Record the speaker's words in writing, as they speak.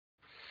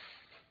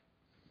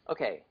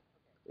Okay,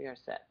 we are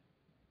set.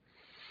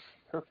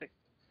 Perfect.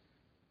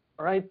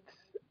 All right.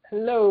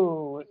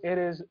 Hello. It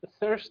is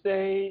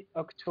Thursday,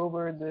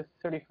 October the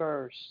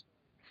 31st.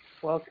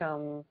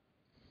 Welcome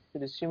to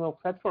the SUMO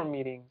platform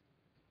meeting.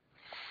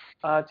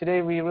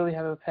 Today we really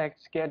have a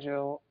packed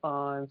schedule.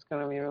 It's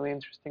going to be really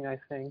interesting, I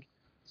think.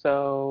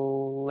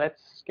 So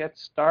let's get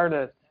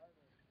started.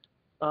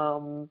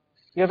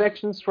 We have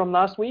actions from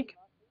last week.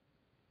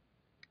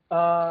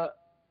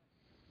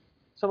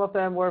 Some of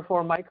them were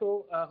for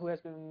Michael, who has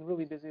been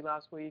really busy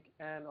last week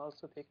and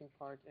also taking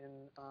part in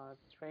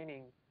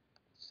training.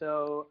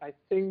 So I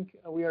think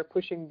we are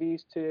pushing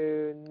these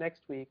to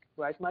next week,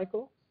 right,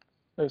 Michael?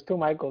 There's two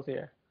Michaels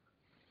here.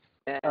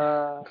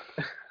 Uh,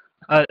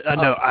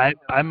 No,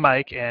 I'm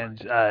Mike,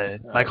 and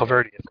Michael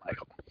Verdi is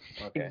Michael.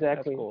 Okay,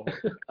 exactly.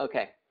 That's cool.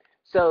 Okay,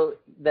 so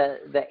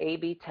the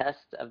A/B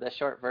test of the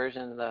short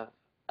version of the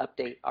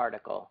update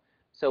article.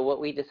 So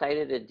what we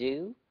decided to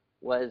do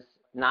was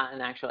not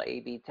an actual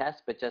A/B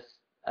test, but just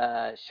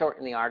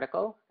shorten the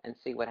article and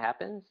see what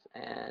happens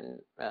and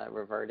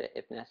revert it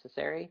if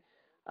necessary.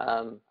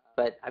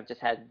 But I've just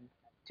had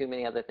too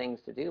many other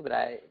things to do,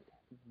 but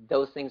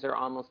those things are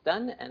almost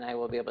done, and I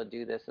will be able to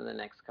do this in the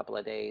next couple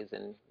of days,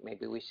 and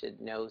maybe we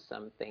should know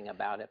something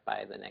about it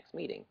by the next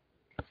meeting.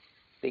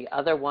 The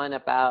other one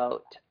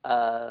about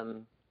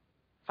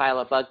file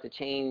a bug to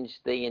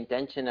change the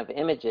indentation of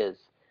images.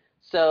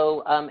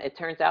 So it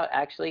turns out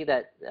actually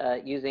that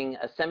using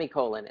a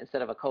semicolon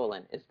instead of a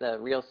colon is the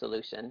real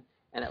solution,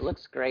 and it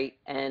looks great.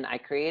 And I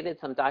created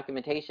some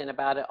documentation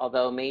about it,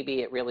 although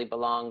maybe it really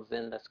belongs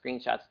in the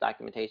screenshots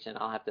documentation.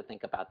 I'll have to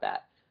think about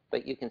that,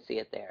 but you can see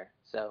it there.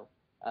 So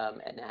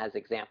and it has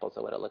examples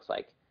of what it looks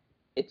like.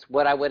 It's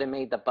what I would have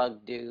made the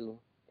bug do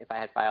if I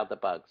had filed the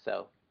bug.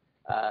 So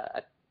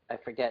I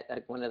forget,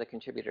 one of the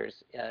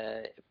contributors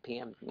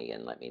PM'd me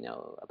and let me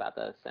know about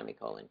the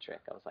semicolon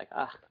trick. I was like,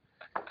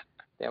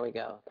 there we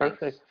go.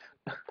 Perfect.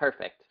 Thanks.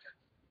 Perfect.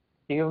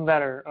 Even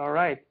better. All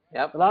right.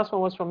 Yep. The last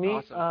one was from me.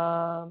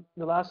 Awesome.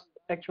 The last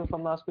action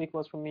from last week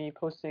was from me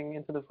posting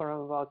into the forum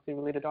about the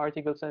related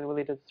articles and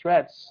related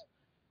threads.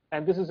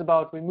 And this is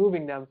about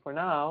removing them for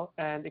now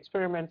and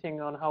experimenting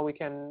on how we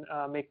can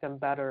make them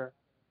better.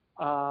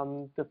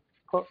 The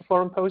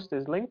forum post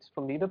is linked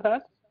from the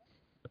Etherpad.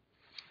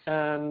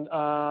 And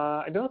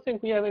I don't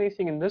think we have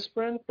anything in this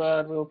sprint,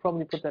 but we'll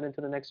probably put that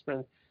into the next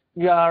sprint.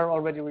 We are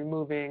already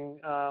removing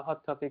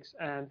hot topics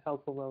and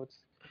helpful notes,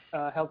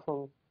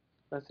 helpful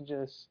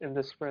messages in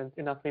this sprint,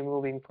 enough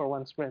removing for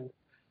one sprint.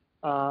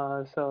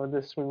 So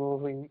this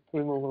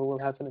removal will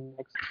happen in the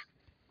next.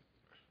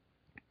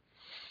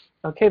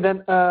 Okay,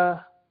 then,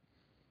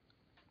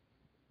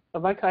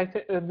 Mike,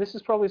 this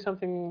is probably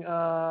something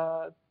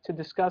to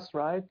discuss,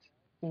 right?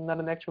 Not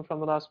an action from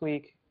the last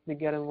week to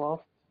get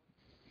involved.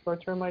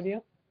 Short-term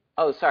idea?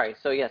 Oh, sorry.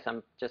 So yes,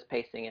 I'm just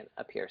pasting it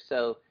up here.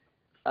 So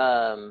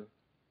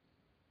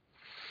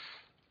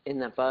in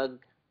the bug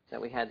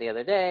that we had the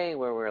other day,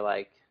 where we're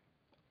like,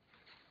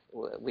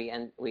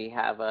 we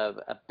have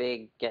a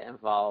big get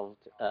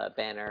involved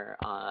banner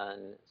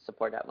on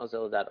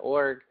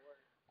support.mozilla.org.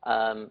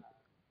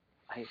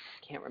 I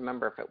can't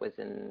remember if it was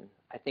in,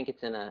 I think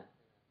it's in a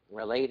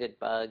related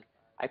bug.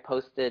 I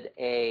posted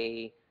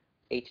a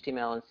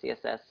HTML and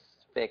CSS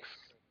fix.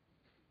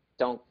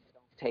 Don't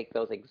take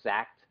those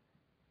exact,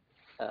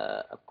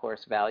 of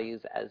course,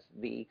 values as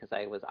because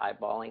I was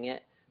eyeballing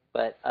it.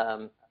 But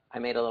I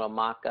made a little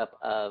mock-up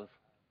of,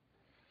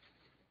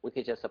 we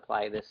could just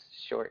apply this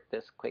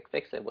quick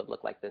fix. It would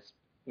look like this,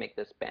 make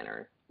this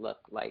banner look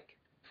like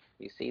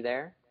you see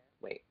there.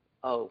 Wait,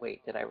 oh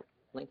wait, did I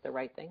link the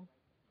right thing?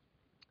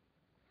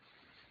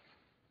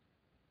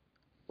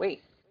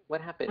 Wait,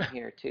 what happened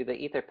here to the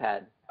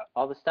Etherpad?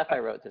 All the stuff I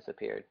wrote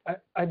disappeared.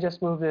 I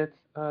just moved it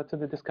to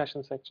the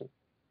discussion section.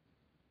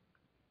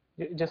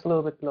 Just a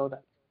little bit below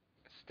that.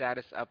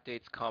 Status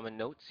updates, common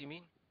notes, you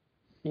mean?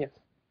 Yes.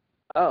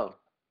 Oh,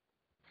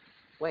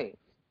 wait.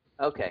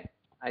 Okay,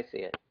 I see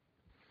it.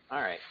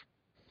 All right.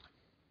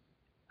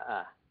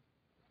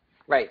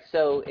 Right.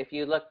 So if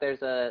you look,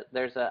 there's a.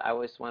 I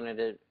always wanted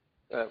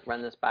to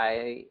run this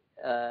by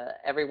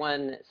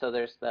everyone. So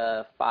there's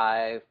the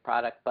 5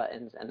 product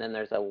buttons, and then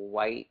there's a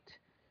white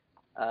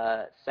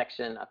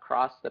section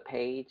across the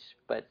page,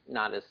 but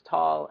not as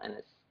tall, and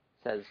it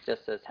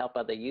just says help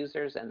other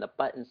users, and the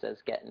button says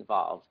get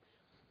involved,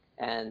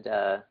 and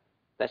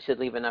that should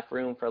leave enough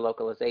room for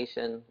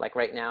localization. Like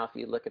right now, if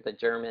you look at the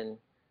German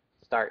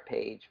start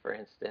page, for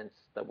instance,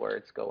 the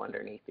words go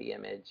underneath the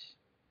image.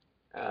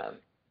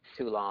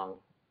 Too long.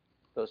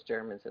 Those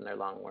Germans and their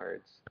long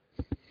words.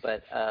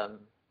 But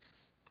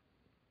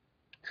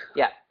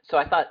yeah, so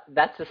I thought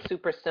that's a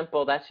super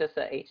simple, that's just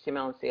a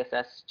HTML and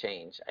CSS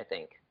change, I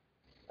think,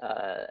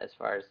 as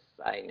far as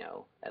I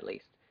know, at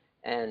least.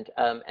 And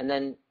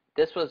then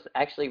this was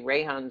actually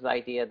Rayhan's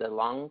idea. The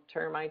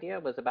long-term idea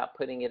was about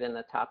putting it in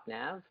the top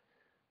nav,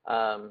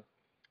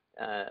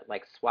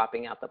 like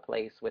swapping out the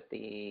place with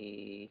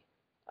the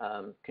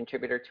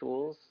contributor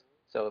tools.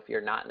 So if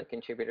you're not in a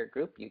contributor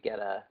group, you get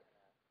a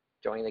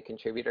join the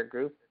contributor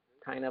group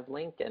kind of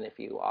link, and if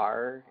you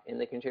are in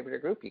the contributor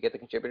group, you get the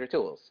contributor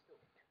tools.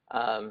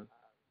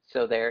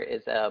 So there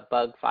is a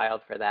bug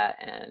filed for that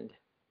and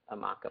a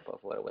mock-up of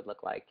what it would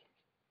look like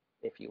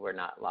if you were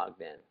not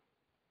logged in.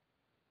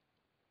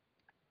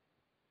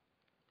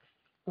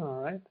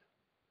 All right.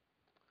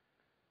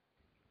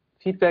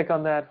 Feedback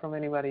on that from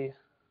anybody?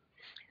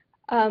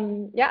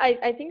 Yeah,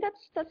 I think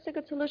that's a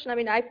good solution. I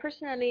mean, I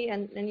personally,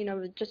 and you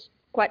know, just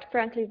quite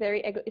frankly,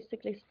 very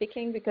egoistically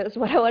speaking, because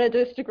what I want to do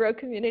is to grow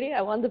community.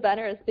 I want the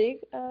banner as big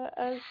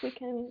as we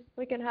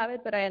can have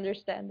it, but I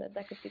understand that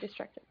that could be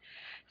distracting.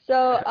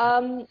 So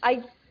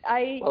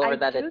Or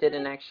that it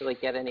didn't actually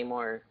get any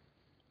more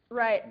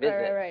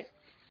visits. Right.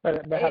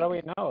 But how do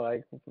we know?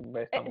 Like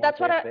based on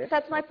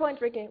That's my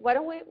point, Ricky. Why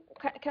don't we?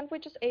 Can't we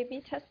just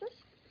A/B test this?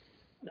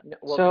 No,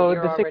 well, So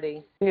Kadir the thing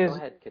already. is, Go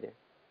ahead, Kadir.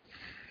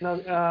 No,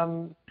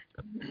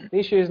 the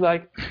issue is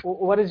like,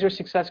 what is your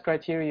success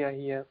criteria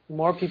here?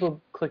 More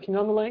people clicking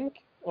on the link,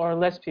 or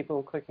less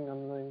people clicking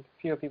on the link?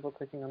 Fewer people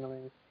clicking on the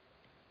link?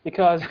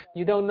 Because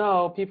you don't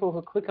know people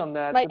who click on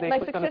that. My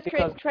click on it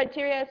because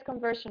criteria is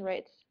conversion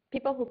rates.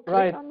 People who click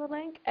Right. on the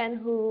link and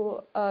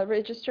who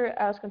register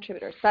as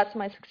contributors. That's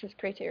my success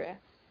criteria.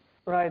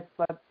 Right,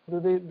 but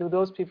do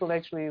those people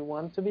actually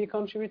want to be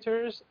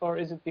contributors, or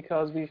is it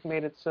because we've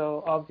made it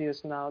so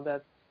obvious now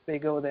that they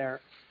go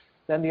there?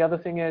 Then the other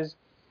thing is,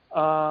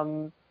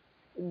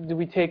 do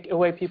we take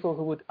away people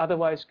who would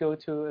otherwise go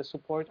to a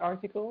support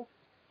article?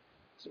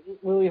 It's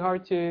really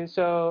hard to.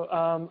 So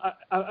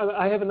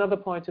I have another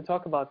point to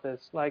talk about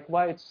this, like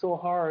why it's so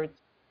hard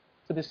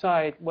to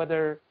decide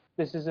whether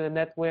this is a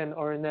net win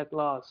or a net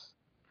loss.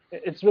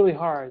 It's really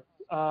hard.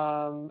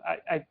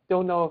 I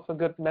don't know of a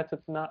good method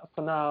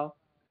for now.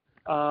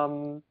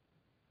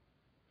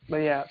 But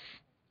yeah,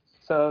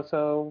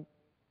 so.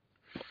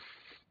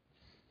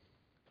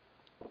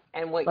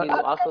 And what you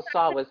also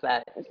saw was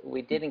that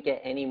we didn't get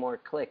any more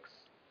clicks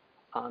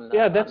on the.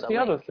 Yeah, that's the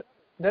link. other.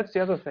 That's the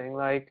other thing.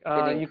 Like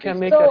you can increase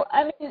make. So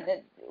I mean,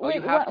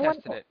 You have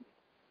tested it.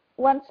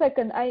 1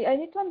 second. I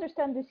need to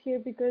understand this here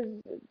because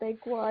like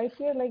I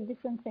hear like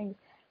different things.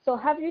 So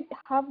have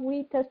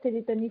we tested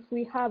it, and if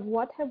we have,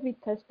 what have we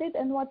tested,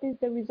 and what is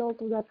the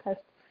result of that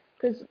test?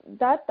 Because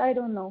that I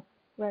don't know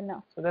right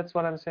now. So that's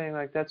what I'm saying.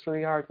 Like that's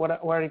really hard.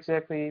 What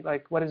exactly?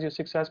 Like what is your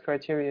success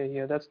criteria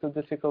here? That's the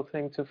difficult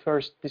thing to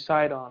first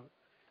decide on.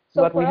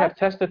 So what we for have us,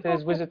 tested people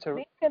is who visitor.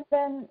 click and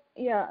then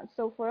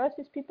so for us,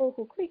 it's people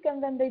who click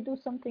and then they do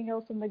something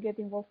else on the Get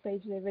Involved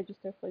page. They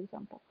register, for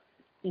example.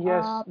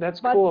 Yes, that's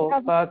but cool. we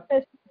haven't But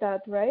tested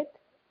that, right?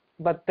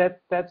 but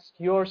that's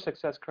your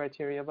success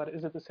criteria. But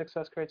is it the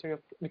success criteria?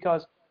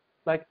 Because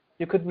like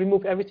you could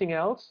remove everything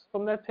else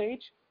from that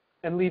page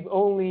and leave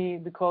only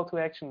the call to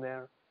action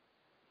there.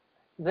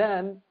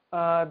 Then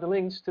the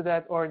links to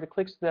that or the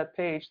clicks to that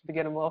page, the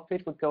Get Involved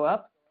page, would go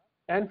up,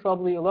 and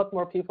probably a lot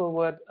more people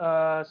would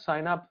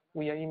sign up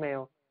via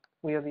email,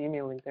 via the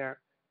email link there.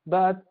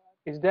 But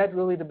is that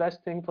really the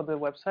best thing for the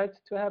website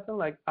to happen?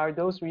 Like, are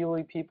those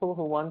really people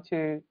who want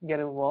to get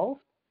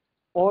involved?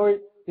 Or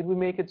did we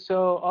make it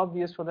so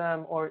obvious for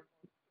them, or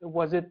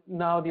was it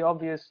now the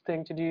obvious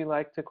thing to do,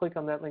 like to click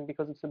on that link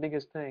because it's the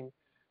biggest thing?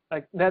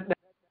 Like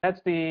that's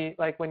the,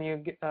 like when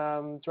you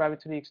drive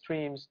it to the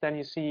extremes, then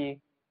you see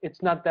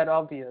it's not that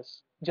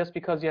obvious. Just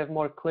because you have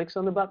more clicks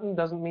on the button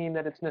doesn't mean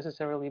that it's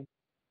necessarily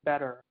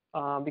better,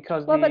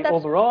 because the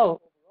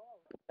overall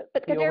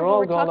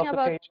goal of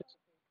the page is,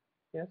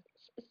 yes?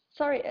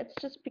 Sorry, it's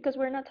just because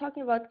we're not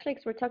talking about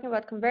clicks, we're talking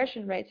about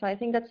conversion rates. So I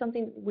think that's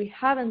something we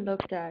haven't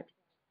looked at,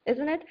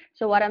 isn't it?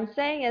 So what I'm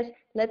saying is,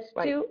 let's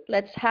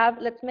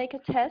make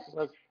a test,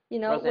 you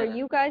know, Rosanna, where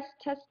you guys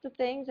test the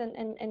things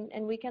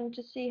and we can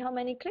just see how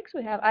many clicks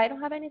we have. I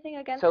don't have anything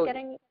against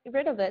getting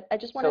rid of it. I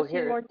just want to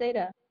see more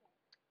data.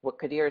 What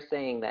Kadir is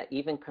saying, that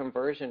even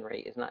conversion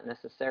rate is not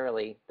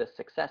necessarily the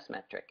success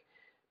metric,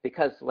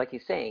 because like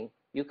he's saying,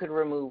 you could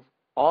remove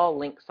all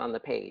links on the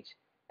page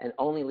and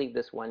only leave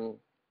this one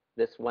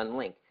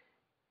link.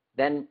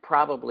 Then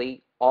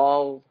probably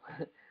all,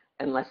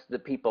 unless the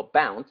people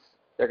bounce,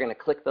 they're going to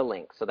click the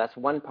link. So that's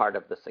one part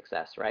of the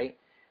success, right?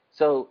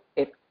 So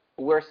if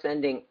we're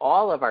sending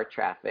all of our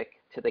traffic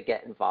to the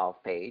Get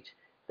Involved page,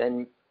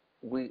 then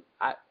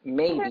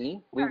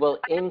maybe we will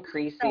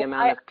increase the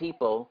amount of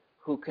people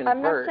who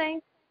convert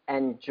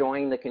and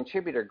join the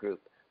contributor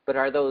group. But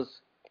are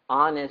those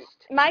honest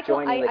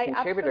joining the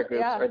contributor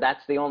groups, or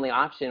that's the only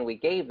option we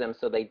gave them,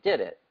 so they did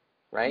it,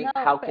 right? No,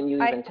 how can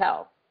you even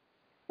tell?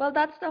 Well,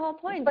 that's the whole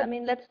point. I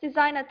mean, let's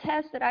design a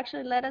test that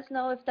actually let us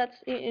know if that's,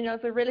 you know,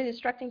 if we're really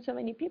distracting so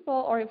many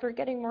people, or if we're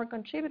getting more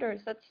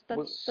contributors. That's what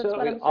I'm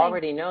saying. We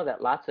already know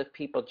that lots of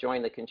people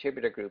join the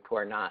contributor group who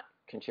are not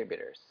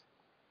contributors.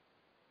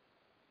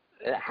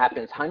 It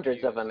happens,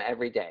 hundreds of them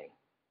every day.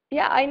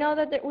 Yeah, I know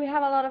that we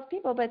have a lot of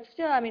people, but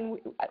still, I mean,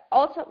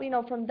 also, you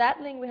know, from that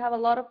link, we have a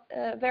lot of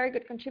very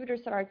good contributors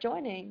that are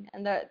joining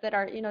and that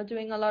are, you know,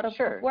 doing a lot of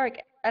work.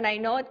 And I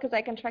know it because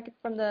I can track it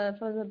from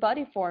the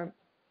body form,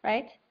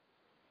 right?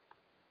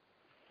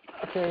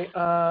 Okay,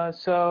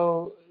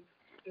 so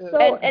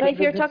and if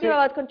you're talking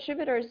about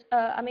contributors,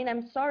 I mean,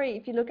 I'm sorry,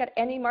 if you look at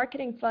any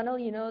marketing funnel,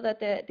 you know that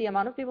the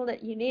amount of people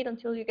that you need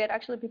until you get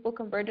actually people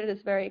converted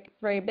is very,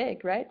 very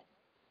big, right?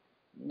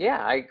 Yeah,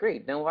 I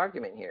agree. No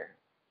argument here.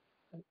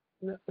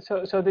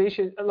 So the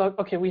issue, look,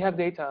 okay, we have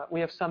data. We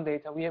have some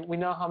data. We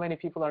know how many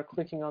people are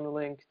clicking on the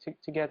link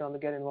to get on the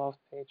Get Involved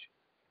page.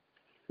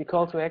 The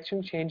call to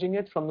action, changing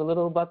it from the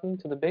little button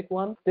to the big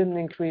one, didn't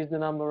increase the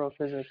number of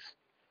visits.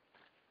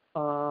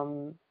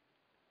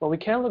 What we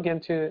can look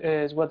into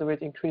is whether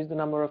it increased the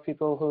number of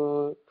people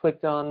who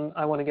clicked on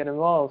I want to get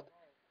involved.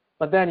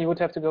 But then you would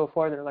have to go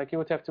further. Like you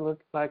would have to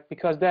look like,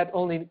 because that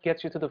only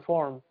gets you to the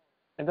form.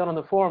 And then on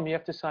the form, you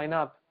have to sign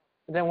up.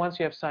 And then once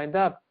you have signed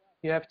up,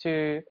 you have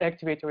to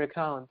activate your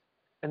account.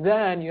 And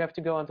then you have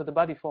to go onto the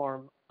body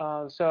form.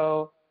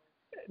 So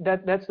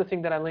that's the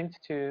thing that I linked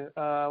to,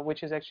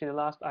 which is actually the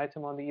last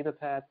item on the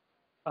Etherpad,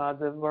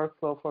 the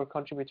workflow for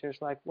contributors,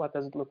 like what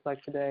does it look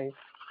like today.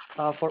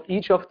 For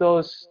each of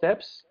those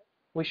steps,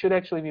 we should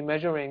actually be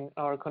measuring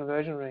our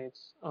conversion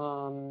rates.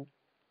 And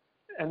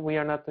we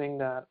are not doing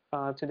that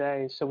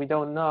today. So we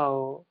don't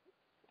know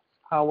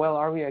how well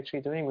are we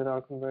actually doing with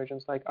our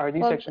conversions. Like, are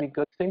these actually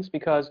good things?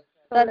 Because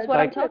that's what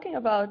I'm talking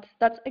about.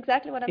 That's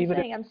exactly what I'm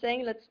saying. I'm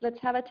saying let's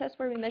have a test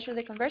where we measure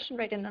the conversion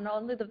rate and not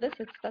only the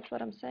visits. That's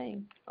what I'm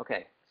saying.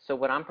 Okay, so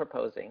what I'm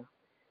proposing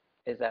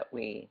is that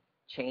we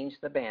change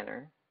the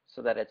banner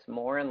so that it's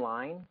more in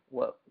line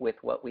with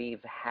what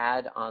we've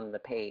had on the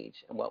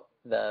page and what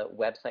the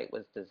website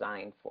was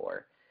designed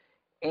for.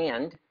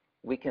 And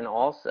we can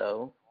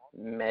also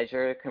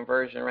measure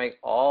conversion rate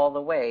all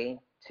the way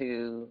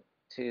to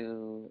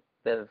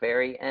the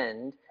very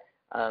end.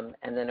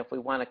 And then if we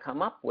want to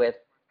come up with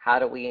how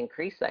do we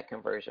increase that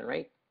conversion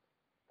rate,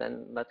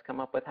 then let's come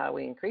up with how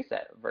we increase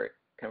that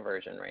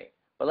conversion rate.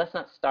 But let's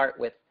not start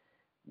with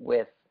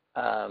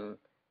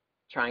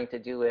trying to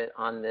do it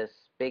on this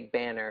big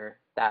banner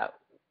that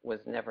was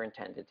never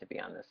intended to be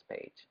on this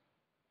page.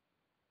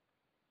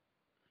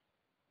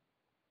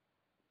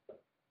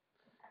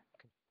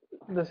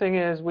 The thing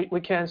is,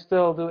 we can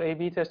still do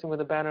A/B testing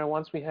with a banner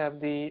once we have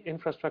the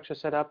infrastructure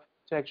set up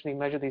to actually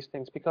measure these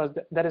things, because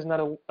that is not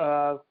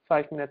a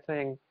 5-minute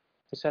thing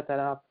to set that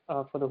up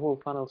for the whole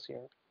funnels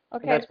here.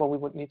 Okay. And that's what we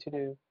would need to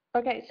do.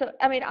 Okay, so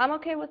I mean, I'm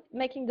okay with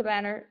making the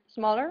banner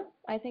smaller.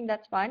 I think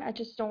that's fine. I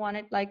just don't want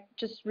it like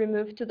just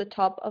removed to the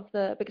top of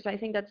the, because I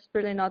think that's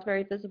really not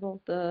very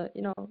visible. The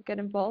Get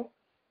Involved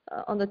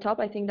on the top.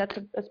 I think that's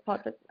a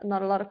spot that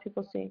not a lot of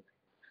people see.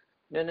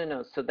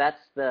 No. So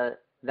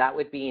that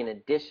would be in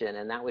addition,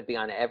 and that would be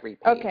on every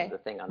page. Okay. The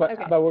thing on but, the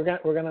top. But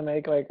we're gonna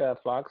make like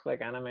flocks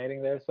like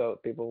animating there, so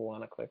people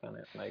want to click on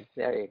it. Like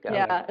there you go.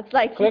 Yeah, it's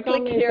like click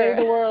on me, here. save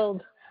the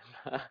world.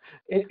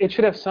 It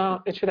should have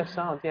sound. It should have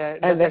sound. Yeah,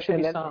 and there should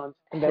be sound.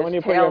 And then when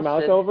you put your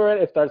mouse over it,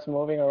 it starts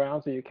moving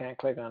around, so you can't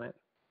click on it.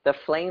 The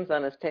flames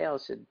on his tail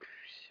should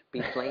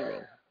be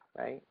flaming,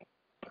 right?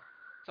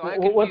 So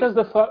what does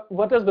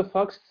the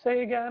fox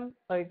say again?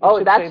 Like,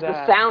 oh, that's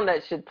the sound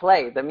that should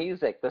play. The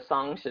music, the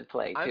song should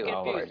play too.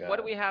 I'm confused. What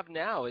do we have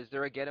now? Is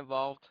there a Get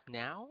Involved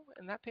now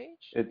in that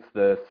page? It's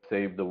the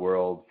Save the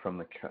World from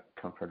the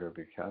comfort of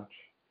your couch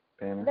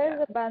banner.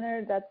 There's a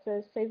banner that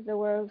says Save the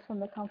World from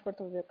the comfort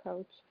of your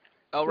couch.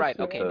 Oh, right.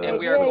 Okay. And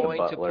we are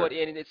going to put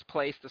in its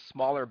place the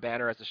smaller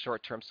banner as a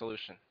short-term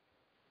solution.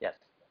 Yes.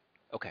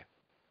 Okay.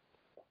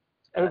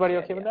 Everybody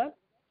okay with that?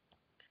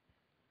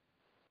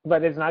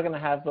 But it's not going to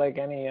have like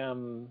any,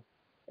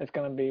 it's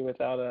going to be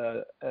without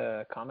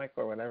a comic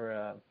or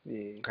whatever,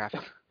 the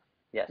graphic.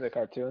 Yes. The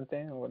cartoon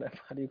thing or whatever.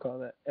 How do you call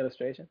that?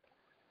 Illustration?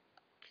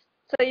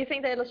 So you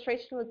think the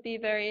illustration would be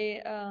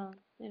very,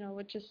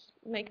 would just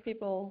make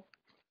people.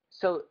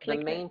 So the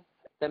main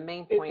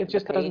point. It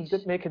just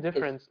doesn't make a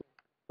difference.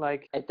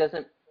 Like it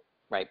doesn't,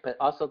 right? But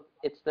also,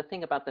 it's the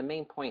thing about the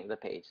main point of the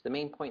page. The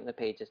main point of the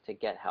page is to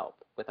get help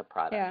with a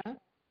product. Yeah.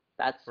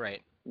 That's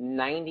right.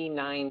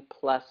 99+%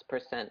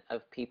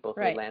 of people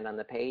who land on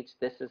the page.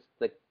 This is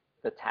the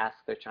task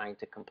they're trying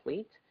to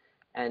complete,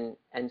 and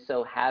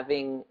so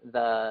having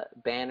the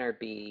banner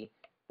be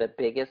the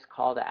biggest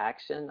call to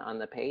action on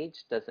the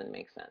page doesn't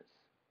make sense.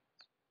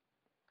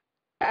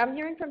 I'm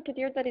hearing from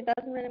Kadir that it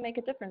doesn't really make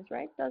a difference,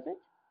 right? Does it?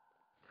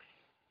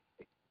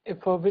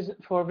 For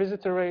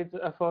visitor rate,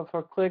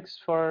 for clicks,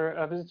 for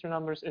visitor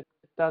numbers, it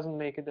doesn't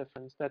make a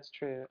difference. That's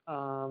true.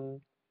 I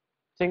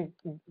think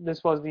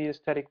this was the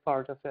aesthetic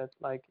part of it,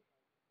 like.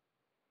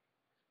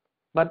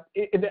 But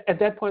at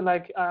that point,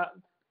 like,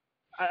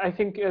 I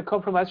think a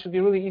compromise should be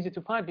really easy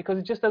to find because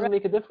it just doesn't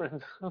make a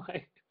difference.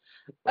 Like,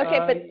 okay,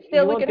 but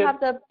still, we could have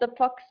the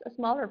fox, a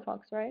smaller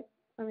fox, right?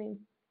 I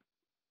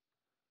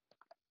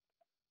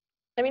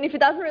mean, if it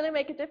doesn't really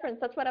make a difference,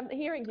 that's what I'm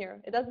hearing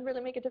here. It doesn't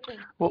really make a difference.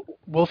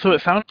 Well, so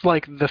it sounds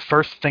like the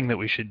first thing that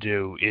we should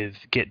do is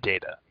get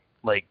data,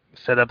 like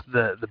set up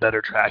the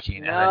better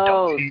tracking. No, and then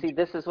don't see,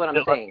 this is what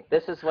I'm saying.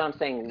 This is what I'm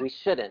saying. We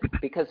shouldn't,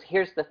 because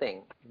here's the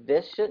thing.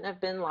 This shouldn't have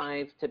been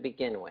live to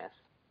begin with,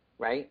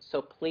 right?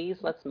 So please,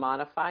 let's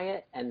modify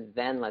it, and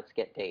then let's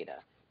get data.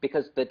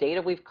 Because the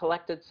data we've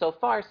collected so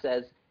far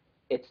says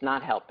it's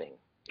not helping.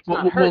 It's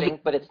not hurting,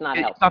 but it's not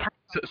helping. It's not hurting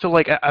So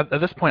like at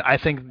this point, I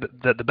think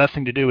that the best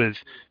thing to do is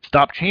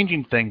stop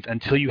changing things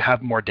until you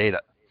have more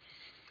data.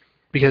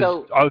 Because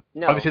So,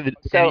 no. obviously the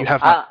data So you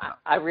have.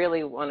 I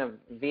really want to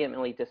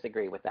vehemently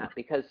disagree with that,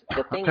 because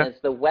the thing Okay.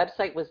 is, the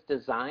website was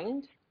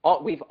designed.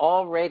 We've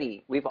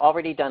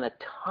already done a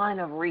ton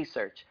of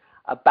research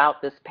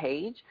about this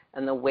page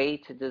and the way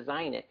to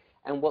design it.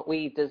 And what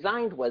we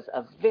designed was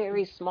a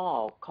very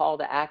small call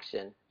to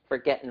action for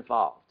get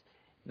involved.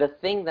 The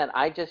thing that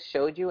I just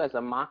showed you as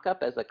a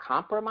mock-up, as a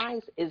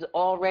compromise, is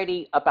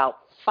already about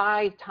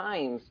 5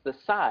 times the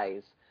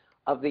size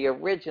of the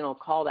original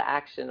call to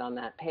action on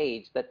that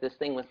page that this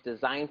thing was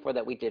designed for,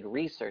 that we did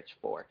research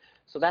for.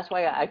 So that's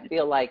why I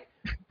feel like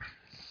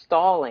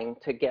stalling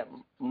to get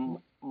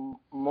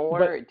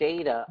more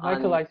data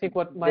Michael, on I think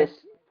what this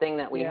thing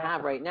that we yeah.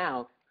 have right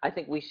now, I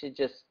think we should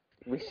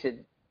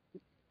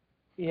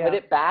yeah. put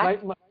it back.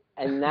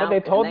 And now, but they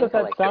told us at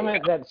collect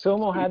Summit data. that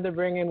SUMO had to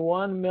bring in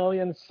 1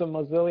 million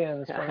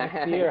Mozillians for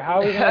next year.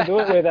 How are we going to do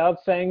it without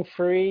saying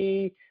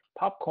free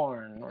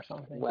popcorn or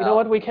something? Well, you know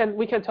what? We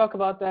can talk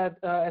about that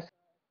as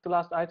the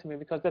last item here,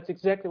 because that's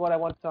exactly what I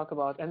want to talk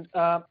about. And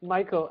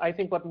Michael, I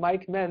think what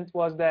Mike meant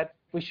was that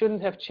we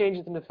shouldn't have changed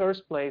it in the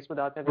first place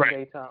without having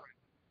data.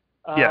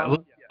 Yeah,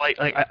 like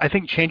I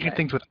think changing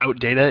things without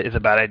data is a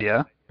bad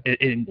idea.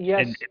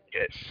 Yes.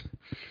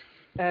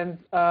 And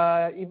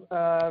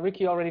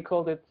Ricky already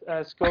called it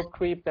scope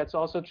creep. That's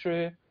also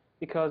true,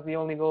 because the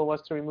only goal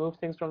was to remove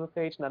things from the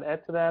page, not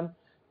add to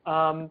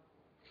them.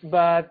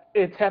 But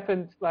it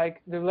happened,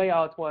 like the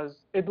layout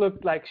it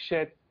looked like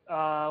shit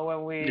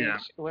when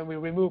we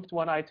removed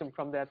one item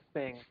from that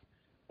thing.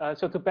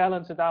 So to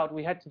balance it out,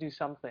 we had to do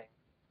something.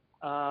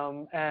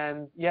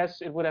 And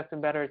yes, it would have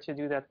been better to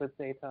do that with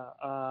data.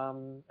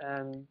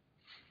 And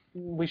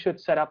we should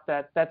set up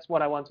that's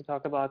what I want to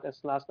talk about as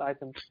last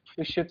item.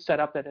 We should set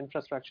up that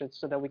infrastructure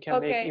so that we can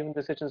make even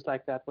decisions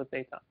like that with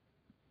data.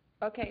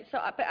 Okay, so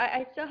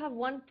I still have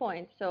one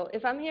point. So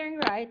if I'm hearing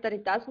right, that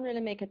it doesn't really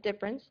make a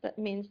difference, that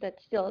means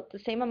that still the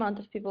same amount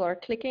of people are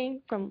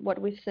clicking from what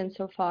we've seen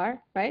so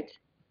far, right?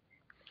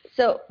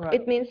 So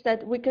it means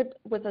that we could,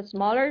 with a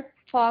smaller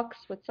box,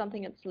 with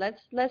something that's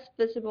less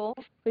visible,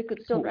 we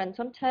could still run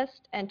some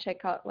tests and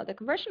check out what the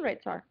conversion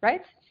rates are,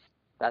 right?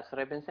 That's what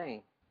I've been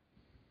saying.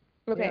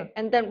 Okay,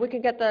 and then we can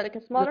get like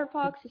a smaller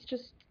box. It's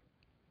just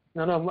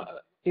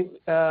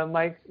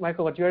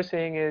Michael, what you're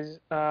saying is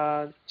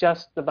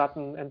just the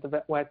button and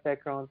the white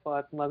background.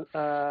 What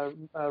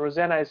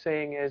Rosanna is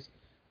saying is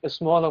a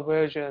smaller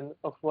version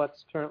of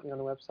what's currently on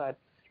the website.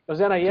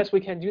 Rosanna, yes,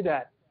 we can do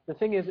that. The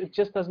thing is, it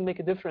just doesn't make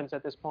a difference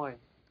at this point.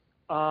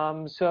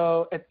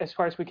 So as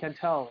far as we can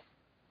tell.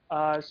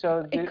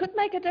 So it could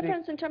make a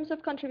difference in terms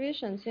of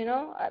contributions, you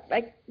know?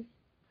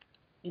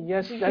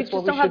 Yes, that's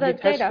what we should be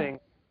testing.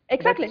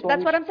 Exactly,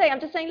 that's what I'm saying.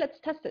 I'm just saying let's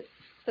test it.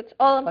 That's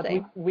all I'm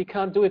saying. But we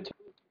can't do it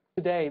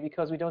today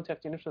because we don't have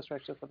the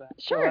infrastructure for that.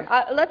 Sure,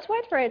 so let's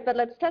wait for it, but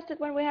let's test it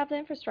when we have the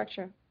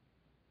infrastructure.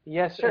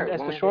 Yes, sure.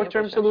 As the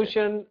short-term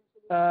solution,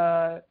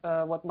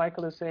 what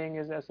Michael is saying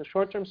is, as a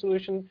short-term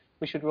solution,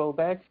 we should roll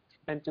back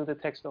and do the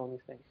text-only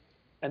thing.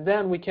 And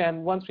then we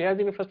can, once we have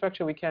the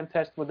infrastructure, we can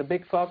test with a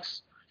big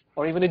fox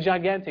or even a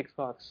gigantic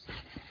fox,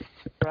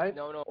 right?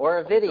 No. Or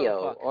a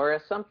video or a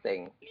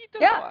something.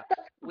 Yeah.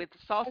 With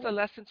salsa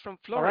lessons from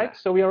Florida. All right,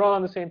 so we are all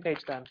on the same page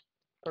then.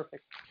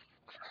 Perfect.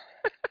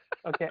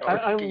 Okay,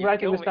 I'm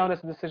writing this down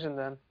as a decision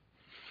then.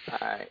 All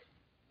right.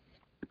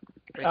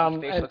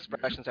 Facial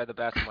expressions are the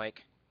best,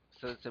 Mike.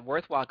 So it's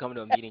worthwhile coming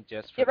to a meeting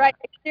just for You're right.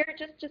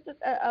 Just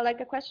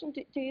like a question.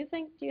 Do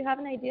you have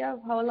an idea of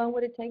how long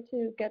would it take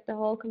to get the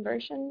whole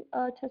conversion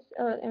test?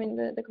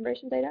 The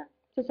conversion data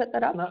to set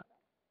that up? No,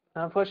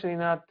 unfortunately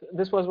not.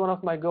 This was one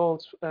of my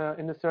goals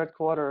in the third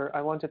quarter.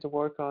 I wanted to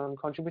work on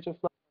contributor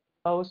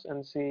flows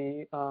and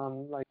see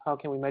like how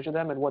can we measure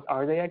them and what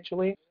are they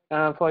actually.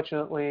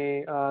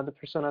 Unfortunately, the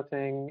persona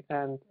thing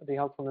and the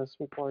helpfulness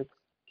report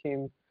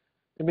came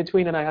in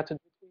between, and I had to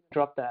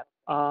drop that.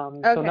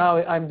 So now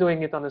I'm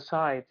doing it on the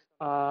side,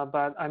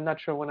 but I'm not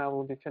sure when I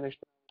will be finished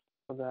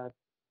with that.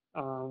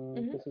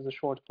 This is a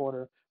short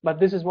quarter, but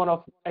this is one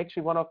of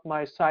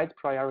my side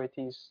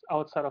priorities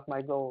outside of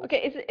my goals.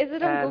 Okay, is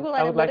it on Google Analytics?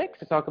 I would like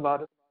to talk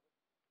about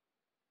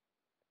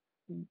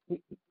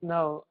it.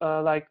 No,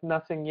 like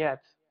nothing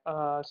yet.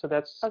 So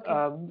that's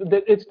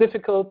it's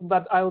difficult,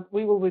 but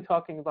we will be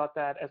talking about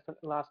that as the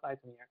last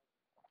item here.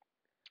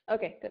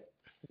 Okay, good.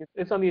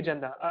 It's on the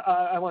agenda.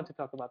 I want to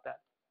talk about that.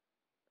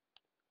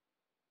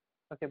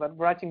 Okay, but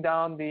writing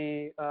down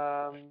the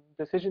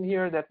decision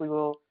here that we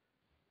will,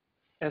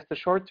 as the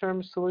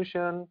short-term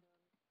solution,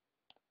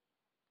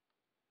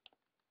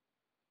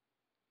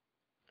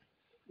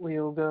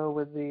 we'll go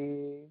with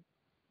the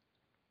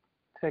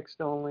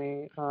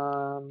text-only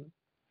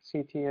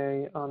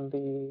CTA on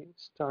the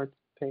start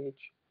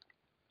page.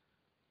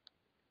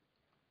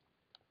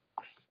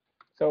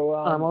 So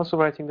I'm also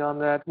writing down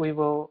that we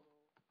will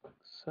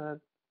set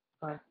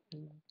up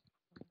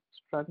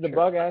structure. The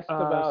bug asked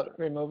about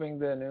removing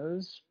the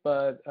news,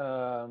 but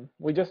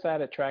we just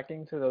added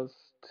tracking to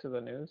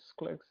the news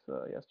clicks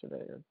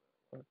yesterday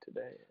or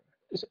today.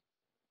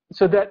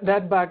 So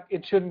that bug,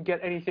 it shouldn't get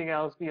anything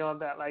else beyond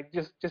that. Like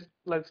just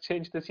let's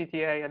change the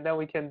CTA, and then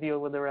we can deal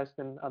with the rest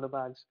and other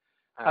bugs.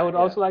 I would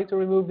also like to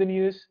remove the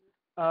news,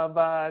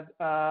 but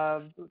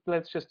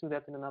let's just do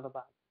that in another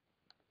bug.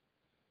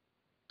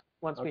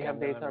 Once we have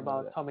data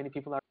about how many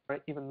people are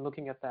even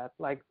looking at that.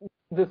 Like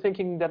the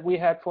thinking that we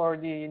had for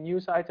the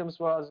news items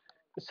was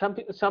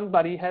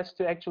somebody has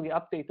to actually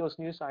update those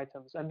news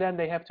items, and then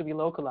they have to be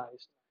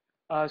localized.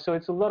 So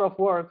it's a lot of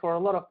work for a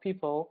lot of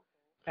people,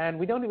 and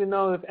we don't even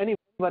know if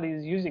anybody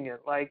is using it.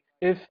 Like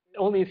if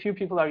only a few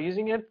people are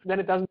using it, then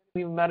it doesn't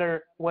even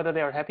matter whether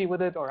they are happy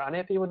with it or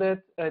unhappy with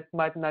it. It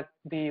might not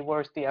be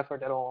worth the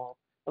effort at all.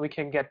 We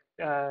can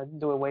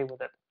do away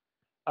with it.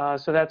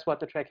 So that's what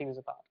the tracking is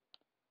about.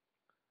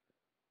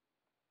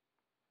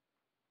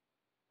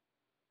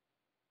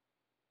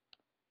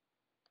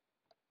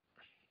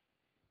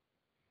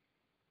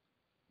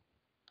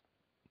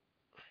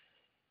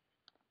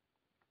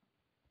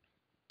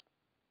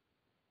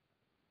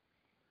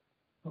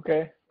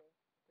 Okay.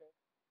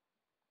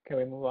 Can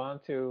we move on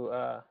to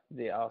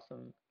the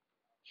awesome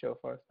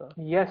shofar stuff?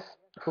 Yes,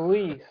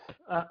 please.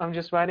 I'm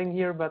just writing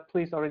here, but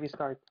please already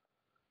start.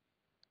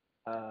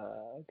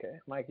 Okay.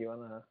 Mike, you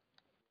wanna?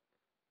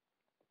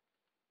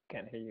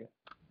 Can't hear you.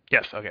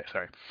 Yes, okay,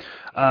 sorry.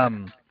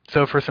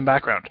 So for some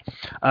background,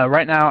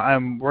 right now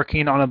I'm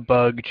working on a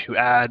bug to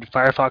add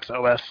Firefox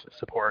OS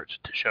support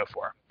to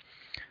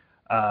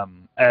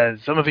Show4.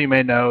 As some of you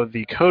may know,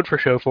 the code for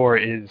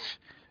Show4 is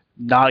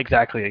not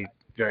exactly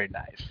very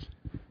nice.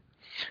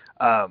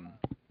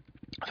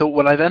 So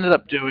what I've ended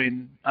up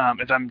doing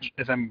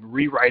is I'm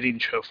rewriting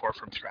Show4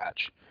 from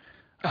scratch.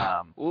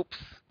 Oops.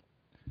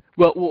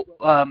 Well,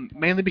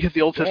 mainly because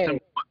the old system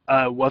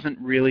wasn't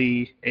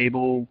really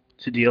able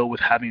to deal with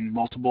having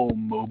multiple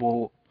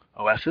mobile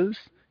OSs.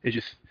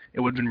 It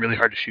would have been really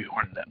hard to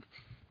shoehorn them.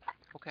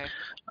 Okay.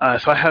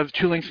 So I have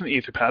 2 links in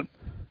the Etherpad.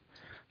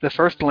 The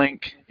first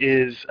link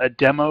is a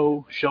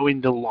demo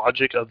showing the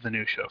logic of the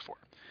new Show4.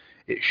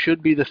 It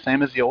should be the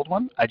same as the old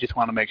one. I just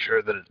want to make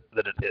sure that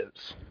it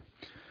is.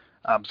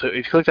 So if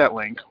you click that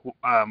link,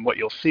 what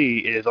you'll see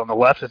is on the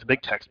left is a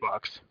big text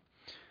box.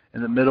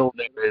 In the middle,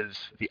 there is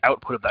the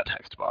output of that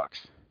text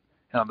box.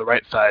 And on the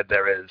right side,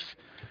 there is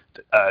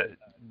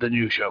the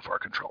new Show4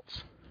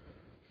 controls.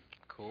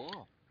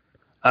 Cool.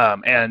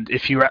 And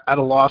if you're at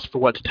a loss for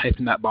what to type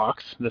in that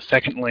box, the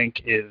second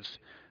link is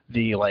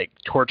the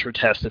torture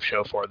test of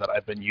Show4 that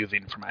I've been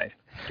using for my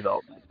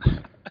development.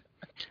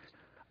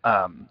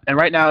 And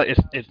right now,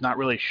 it's not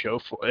really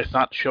it's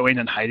not showing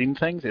and hiding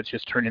things. It's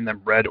just turning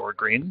them red or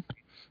green,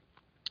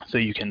 so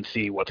you can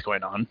see what's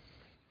going on.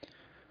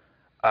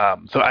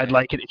 So I'd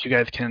like it if you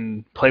guys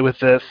can play with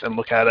this and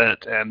look at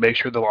it and make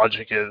sure the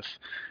logic is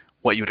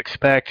what you would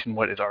expect and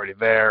what is already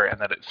there, and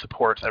that it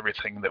supports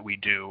everything that we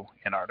do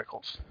in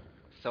articles.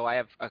 So I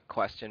have a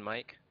question,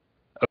 Mike.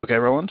 Okay,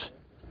 Roland?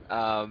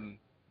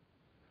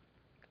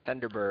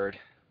 Thunderbird,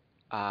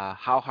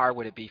 how hard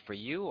would it be for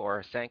you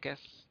or Sankas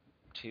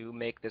to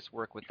make this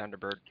work with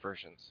Thunderbird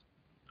versions?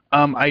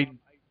 I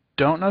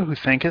don't know who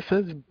Sankas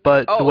is,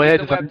 but the way I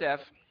designed... web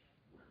dev.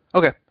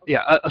 Okay,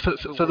 yeah.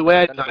 So the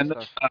way I designed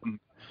this,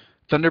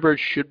 Thunderbird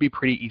should be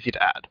pretty easy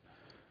to add.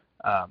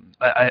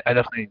 I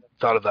definitely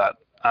thought of that.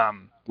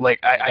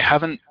 I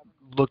haven't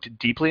looked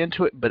deeply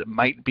into it, but it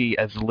might be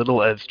as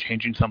little as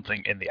changing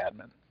something in the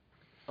admin.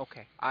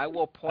 Okay, I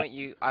will point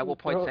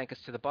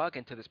Sankas to the bug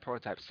and to this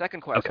prototype.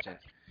 Second question,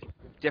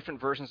 different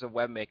versions of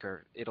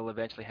WebMaker, it'll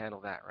eventually handle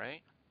that,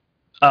 right?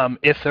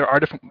 If there are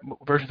different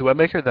versions of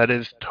WebMaker, that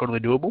is totally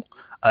doable.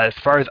 As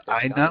far as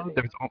I know,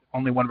 there's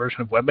only one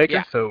version of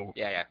WebMaker, so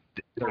it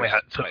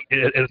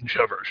doesn't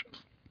show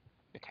versions.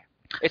 Okay,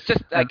 it's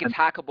just it's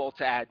hackable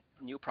to add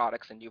new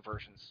products and new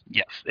versions.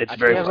 Yes, it's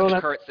very much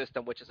the current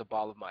system, which is a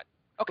ball of mud.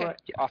 Okay,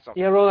 right. Awesome.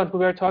 Yeah, Roland, we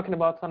were talking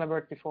about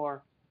Thunderbird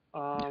before.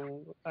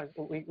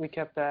 We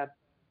kept that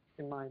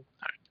in mind.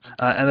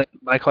 And then,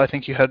 Michael, I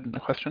think you had a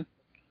question?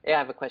 Yeah, I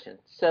have a question.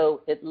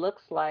 So it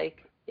looks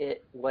like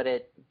what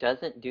it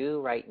doesn't do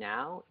right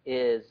now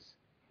is,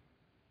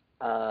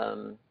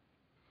 I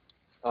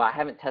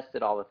haven't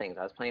tested all the things.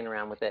 I was playing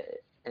around with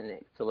it, and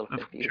it's a little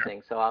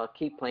confusing, so I'll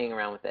keep playing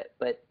around with it.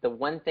 But the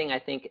one thing I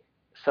think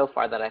so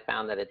far that I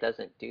found that it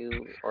doesn't do,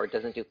 or it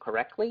doesn't do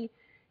correctly,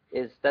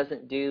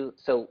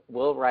 so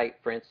we'll write,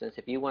 for instance,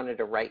 if you wanted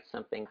to write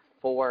something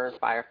for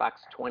Firefox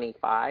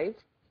 25,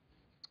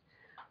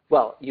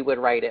 well, you would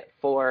write it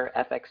for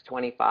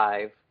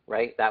FX25,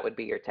 right? That would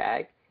be your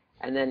tag.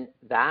 And then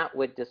that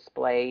would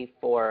display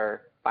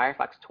for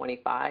Firefox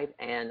 25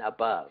 and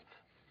above.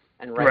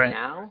 And right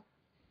now,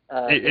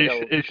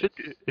 it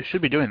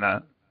should be doing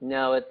that.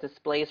 No, it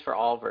displays for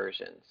all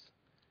versions.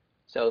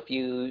 So if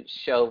you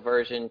show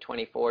version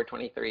 24,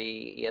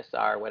 23,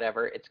 ESR,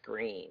 whatever, it's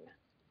green.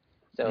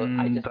 So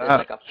I just did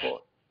like a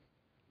full.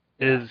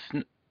 It's.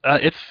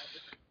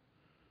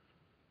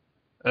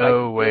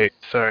 Oh wait,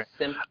 sorry.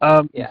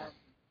 Yeah.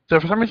 So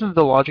for some reason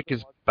the logic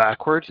is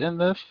backwards in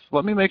this.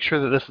 Let me make sure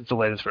that this is the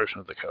latest version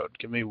of the code.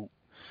 Give me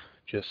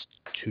just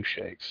 2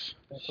 shakes.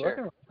 It's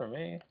working for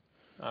me.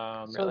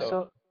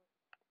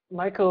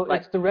 Michael,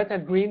 Like- it's the red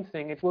and green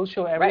thing. It will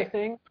show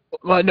everything.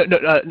 Well,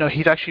 no,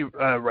 he's actually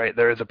right.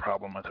 There is a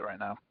problem with it right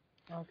now.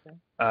 Okay.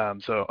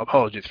 So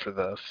apologies for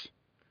this.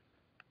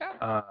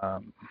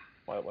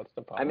 What's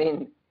the problem? I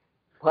mean,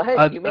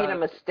 what? You made a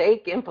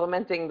mistake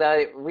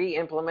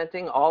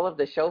re-implementing all of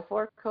the show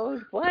for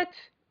code? What?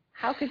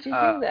 How could you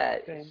do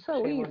that? It's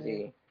so shame on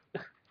easy.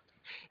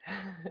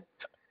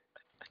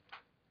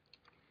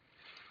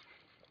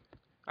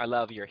 I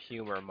love your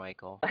humor,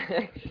 Michael.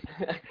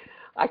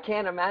 I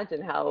can't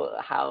imagine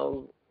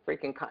how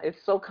freaking it's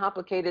so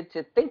complicated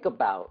to think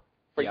about.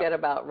 Forget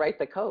about write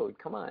the code.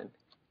 Come on.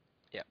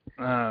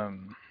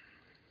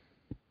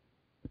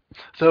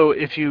 So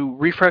if you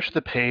refresh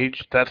the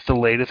page, that's the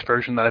latest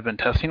version that I've been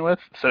testing with.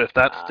 So if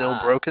that's still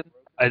broken,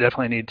 I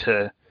definitely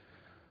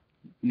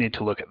need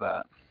to look at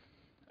that.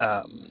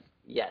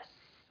 Yes,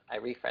 I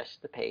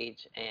refreshed the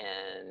page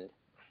and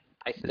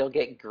I still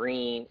get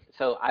green.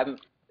 So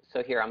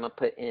here I'm gonna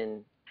put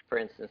in, for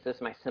instance, this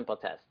is my simple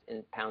test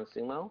in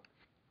 #sumo,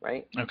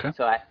 right? Okay.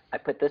 So I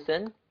put this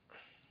in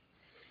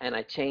and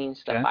I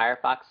changed the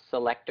Firefox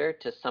selector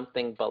to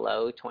something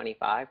below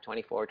 25,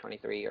 24,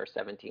 23, or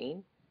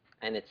 17,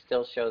 and it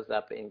still shows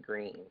up in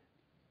green.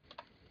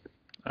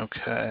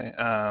 Okay.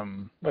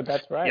 But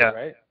that's right, yeah.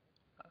 right?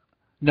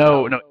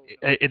 No,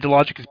 the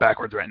logic is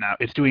backwards right now.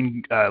 It's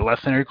doing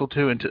less than or equal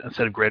to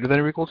instead of greater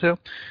than or equal to.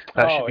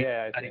 That should be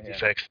I need to be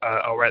fixed.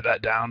 I'll write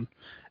that down,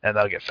 and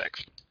that'll get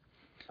fixed.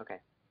 Okay.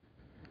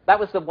 That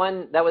was the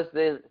one. That was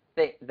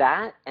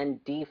that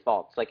and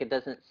defaults. Like it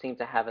doesn't seem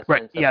to have a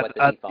sense of what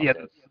the default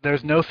is.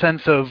 There's no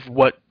sense of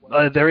what.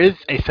 There is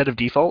a set of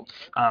defaults.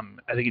 I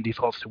think it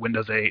defaults to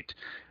Windows 8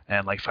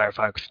 and like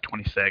Firefox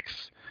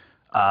 26,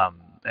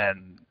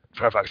 and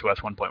Firefox OS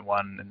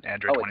 1.1 and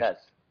Android 26. Oh, it does.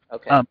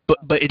 Okay.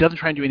 But it doesn't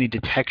try and do any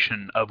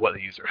detection of what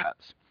the user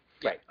has.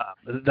 Right.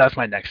 That's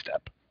my next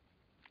step.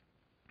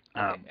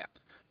 Okay.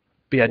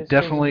 But yeah, This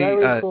definitely. Is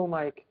very cool,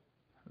 Mike.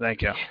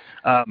 Thank you.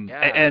 I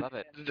love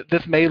it.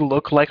 This may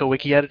look like a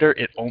wiki editor.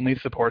 It only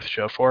supports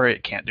show4.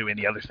 It can't do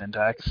any other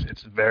syntax.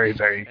 It's very,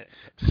 very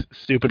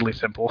stupidly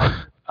simple.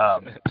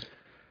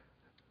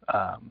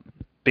 But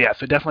yeah,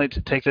 so definitely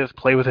take this,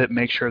 play with it,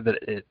 make sure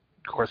that it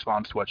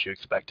corresponds to what you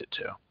expect it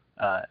to,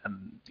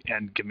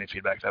 and give me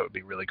feedback. That would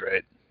be really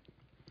great.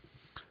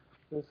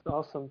 That's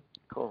awesome.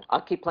 Cool.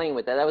 I'll keep playing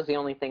with that. That was the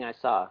only thing I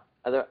saw.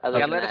 Other Yeah,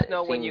 than let that, us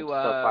know it when seemed you so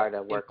far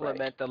to work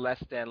implement the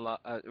less than.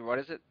 What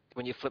is it?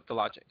 When you flip the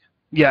logic.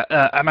 Yeah,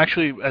 I'm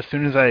actually as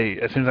soon as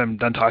I'm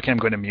done talking, I'm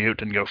going to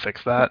mute and go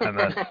fix that, and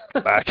then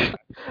back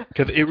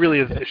because it really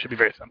is. It should be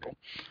very simple.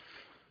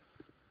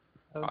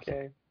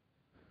 Okay.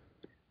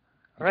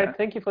 All right.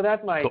 Thank you for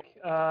that, Mike. Cool.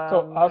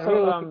 So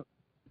also,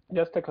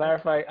 just to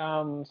clarify,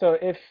 so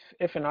if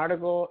an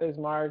article is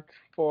marked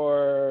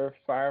for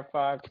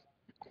Firefox,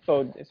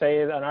 so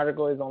say an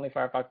article is only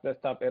Firefox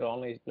desktop, it'll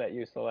only let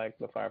you select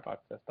the Firefox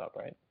desktop,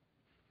 right?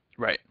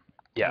 Right.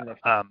 Yeah.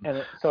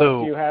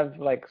 So if you have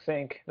like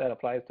sync that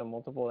applies to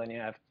multiple, then you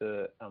have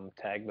to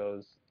tag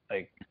those,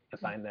 like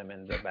assign them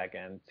in the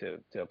backend to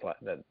apply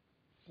that,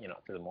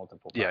 to the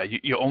multiple. Yeah,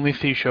 you only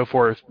see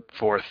show4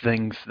 for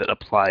things that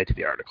apply to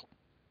the article.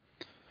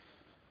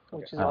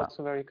 Which is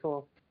also very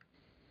cool.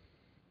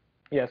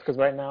 Yes, because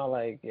right now,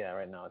 right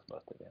now it's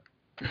busted. Yeah.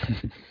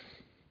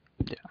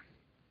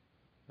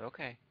 Yeah.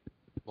 Okay.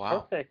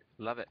 Wow. Perfect.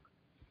 Love it.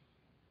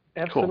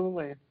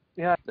 Absolutely. Cool.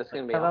 Yeah. That's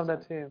gonna be I awesome. love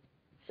that too.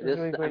 This,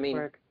 really great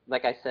work.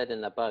 Like I said in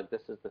the bug,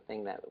 this is the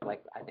thing that I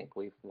think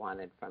we've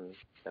wanted from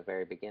the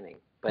very beginning.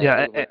 But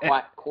yeah, it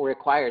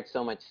required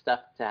so much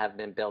stuff to have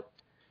been built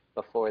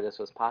before this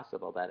was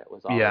possible that it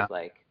was always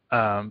like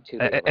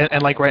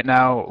and like right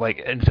now,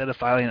 like instead of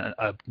filing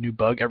a new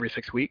bug every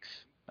 6 weeks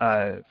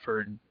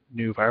for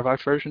new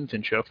Firefox versions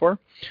in show4,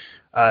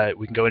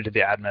 we can go into the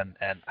admin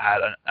and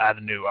add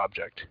a new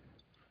object.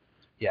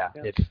 Yeah.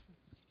 It's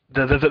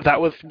that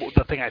was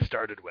the thing I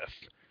started with.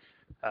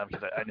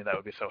 Because I knew that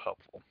would be so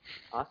helpful.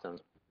 Awesome.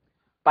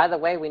 By the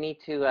way, we need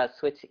to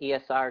switch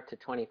ESR to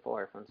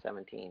 24 from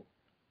 17.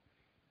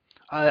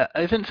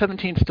 Isn't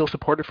 17 still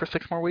supported for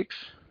 6 more weeks?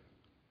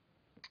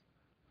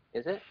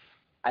 Is it?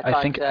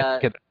 I think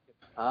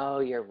oh,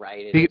 you're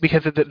right.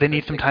 Because they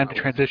need some time to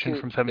transition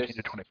from 17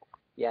 to 24.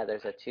 Yeah,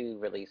 there's a 2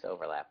 release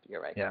overlap.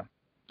 You're right. Yeah.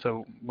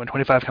 So when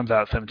 25 comes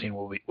out, 17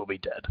 will be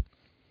dead.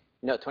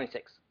 No,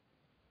 26.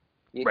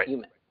 Right.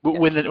 Yes.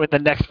 When the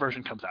next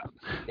version comes out.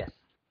 Yes.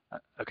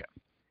 Okay.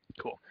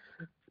 Cool.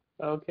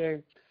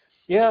 Okay.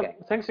 Yeah. Okay.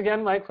 Thanks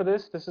again, Mike, for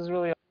this. This is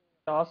really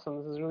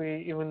awesome. This is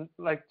really even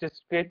like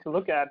just great to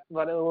look at,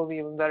 but it will be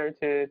even better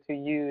to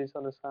use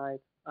on the side,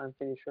 I'm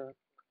pretty sure.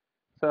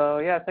 So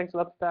yeah, thanks a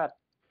lot for that.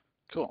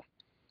 Cool.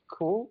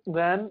 Cool.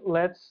 Then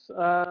let's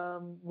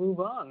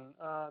move on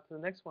to the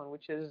next one,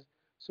 which is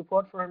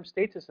support forum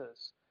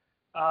statuses.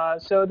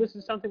 So this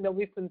is something that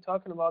we've been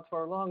talking about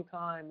for a long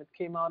time. It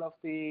came out of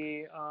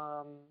the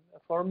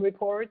forum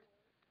report.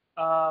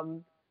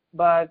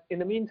 But in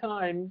the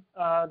meantime,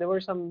 there were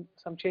some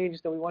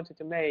changes that we wanted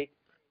to make,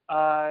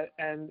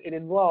 and it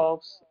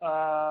involves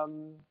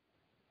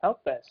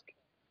help desk.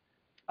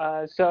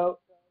 Now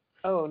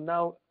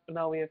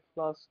we have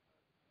lost.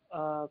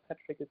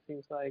 Patrick, it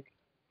seems like.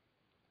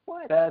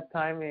 What? Bad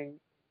timing.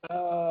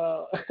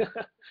 I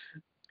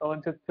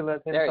wanted to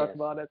let him There he talk is.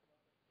 about it.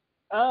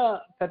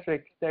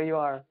 Patrick, there you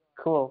are.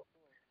 Cool.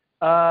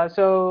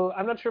 So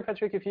I'm not sure,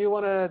 Patrick, if you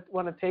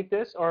wanna take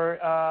this, or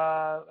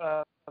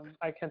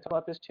I can talk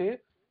about this too.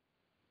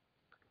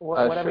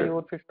 Whatever Sure. you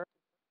would prefer.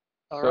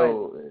 All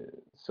right.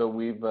 So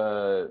we've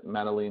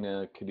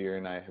Madalena, Kadir,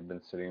 and I have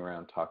been sitting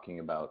around talking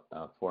about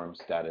forum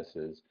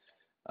statuses.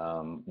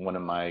 One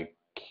of my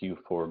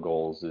Q4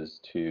 goals is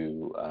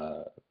to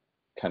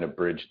kind of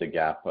bridge the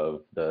gap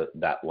of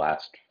that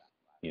last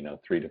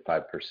 3 to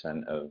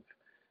 5% of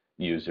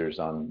users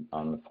on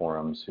the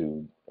forums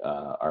who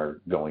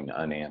are going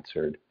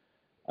unanswered.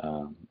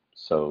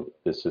 So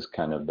this is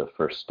kind of the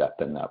first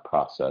step in that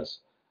process.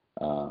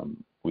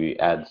 We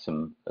add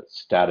some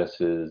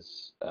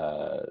statuses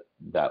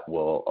that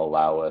will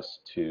allow us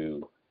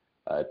to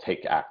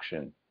take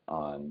action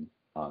on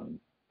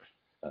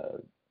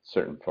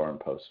certain forum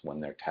posts when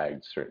they're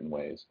tagged certain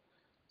ways.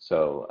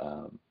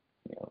 So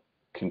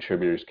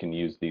contributors can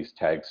use these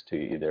tags to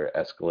either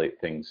escalate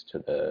things to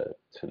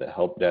the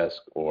help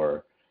desk,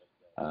 or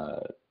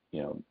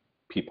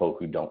people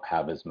who don't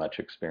have as much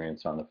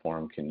experience on the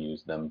forum can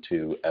use them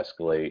to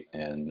escalate,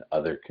 and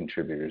other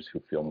contributors who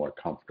feel more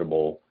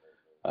comfortable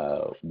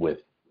with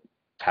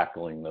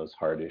tackling those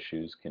hard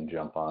issues can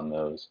jump on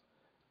those.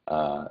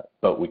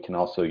 But we can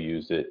also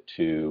use it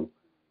to,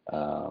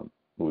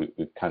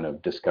 we've kind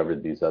of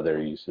discovered these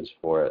other uses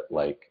for it,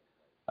 like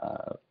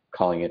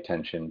calling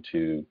attention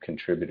to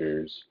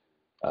contributors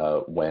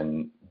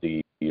when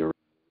the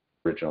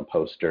original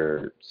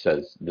poster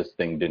says this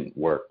thing didn't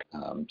work,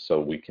 so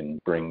we can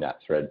bring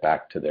that thread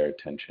back to their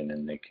attention,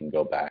 and they can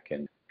go back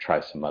and try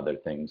some other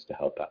things to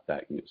help out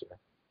that user.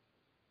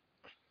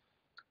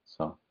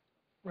 So.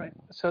 Right.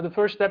 So the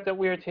first step that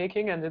we are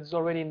taking, and it's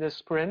already in this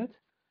sprint,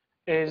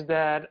 is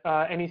that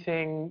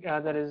anything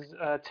that is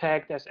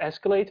tagged as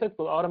escalated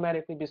will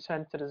automatically be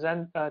sent to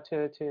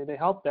the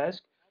help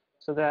desk,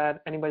 so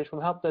that anybody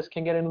from help desk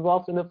can get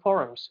involved in the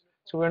forums.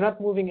 So we're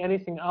not moving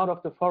anything out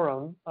of the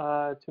forum,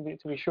 to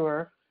be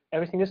sure.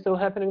 Everything is still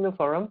happening in the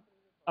forum,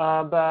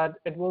 but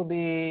it will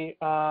be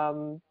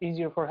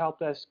easier for help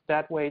desk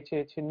that way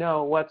to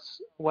know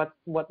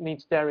what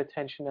needs their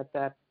attention at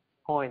that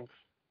point.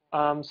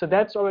 So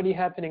that's already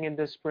happening in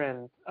this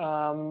sprint,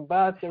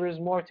 but there is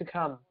more to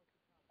come.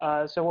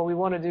 So what we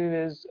want to do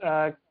is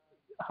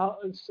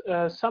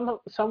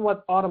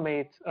somewhat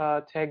automate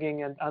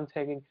tagging and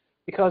untagging,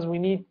 because we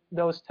need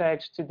those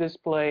tags to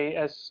display,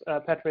 as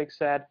Patrick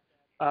said,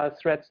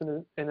 threats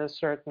in a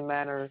certain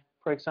manner.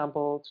 For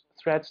example,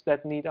 threats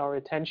that need our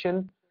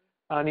attention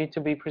need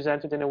to be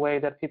presented in a way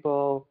that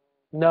people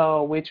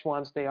know which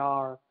ones they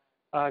are.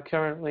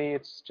 Currently,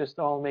 it's just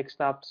all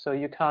mixed up, so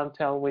you can't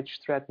tell which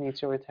threat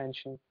needs your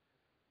attention.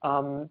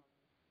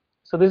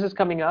 So this is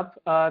coming up.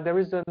 There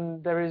is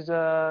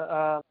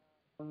a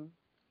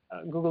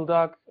Google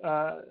Doc,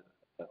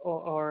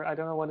 or I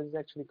don't know what it's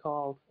actually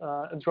called,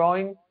 a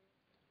drawing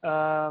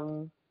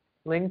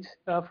linked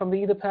from the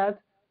Etherpad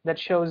that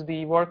shows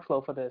the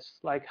workflow for this.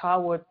 Like,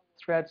 how would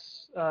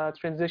threads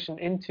transition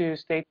into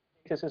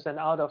statuses and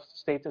out of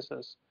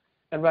statuses?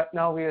 And right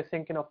now we are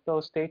thinking of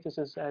those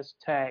statuses as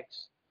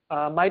tags.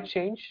 Might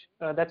change.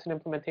 That's an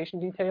implementation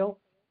detail.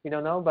 We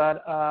don't know,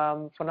 but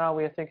for now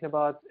we are thinking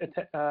about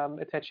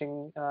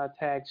attaching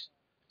tags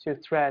to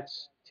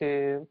threads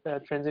to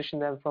transition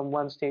them from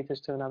one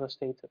status to another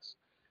status.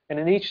 And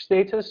in each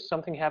status,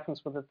 something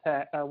happens with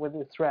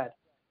the thread.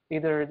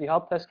 Either the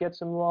help desk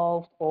gets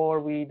involved, or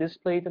we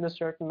display it in a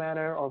certain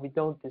manner, or we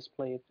don't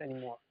display it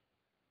anymore.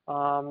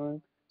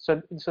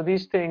 So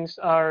these things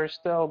are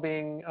still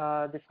being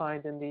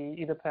defined in the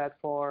Etherpad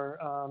for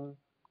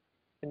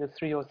in the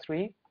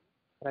 303.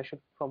 But I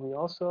should probably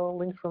also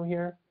link from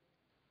here.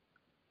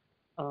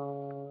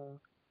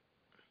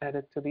 Add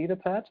it to the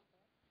Etherpad.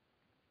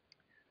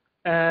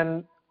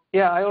 And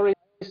yeah, I already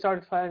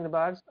started filing the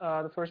bugs.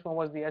 The first one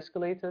was the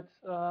escalated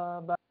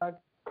bug,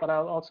 but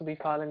I'll also be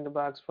filing the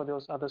bugs for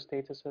those other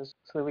statuses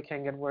so that we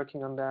can get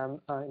working on them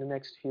in the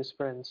next few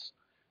sprints.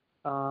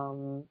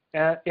 And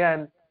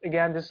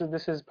again,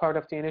 this is part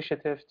of the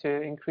initiative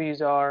to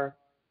increase our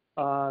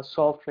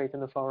solved rate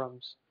in the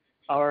forums.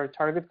 Our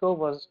target goal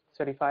was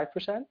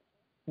 35%,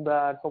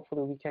 but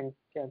hopefully we can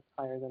get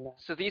higher than that.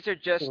 So these are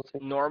just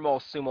normal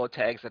SUMO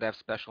tags that have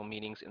special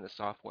meanings in the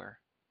software.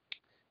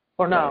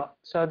 For now,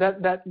 so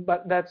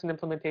but that's an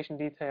implementation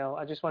detail.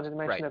 I just wanted to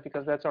mention that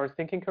because that's our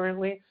thinking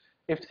currently.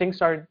 If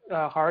things are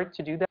hard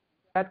to do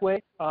that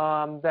way,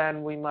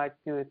 then we might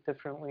do it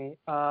differently.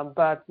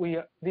 But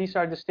these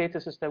are the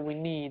statuses that we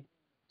need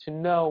to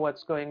know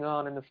what's going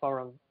on in the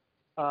forum,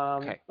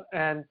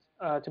 and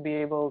to be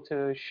able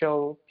to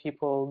show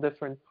people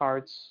different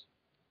parts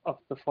of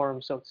the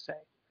forum, so to say.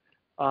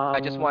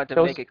 I just wanted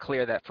to make it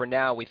clear that for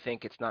now we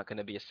think it's not going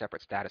to be a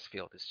separate status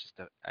field. It's just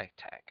a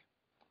tag.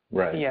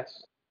 Right.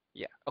 Yes.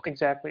 Yeah. Okay.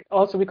 Exactly.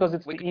 Also because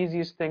it's the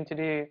easiest thing to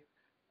do,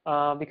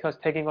 because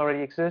tagging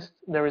already exists.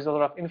 There is a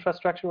lot of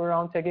infrastructure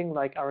around tagging,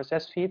 like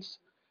RSS feeds.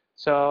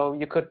 So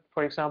you could,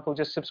 for example,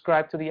 just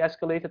subscribe to the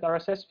escalated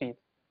RSS feed,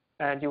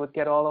 and you would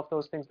get all of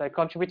those things, like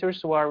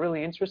contributors who are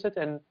really interested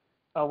in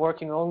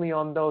working only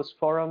on those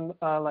forum,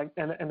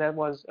 and that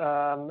was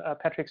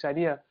Patrick's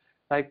idea.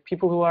 Like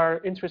people who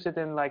are interested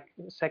in like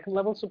second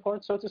level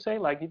support, so to say,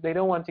 like they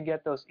don't want to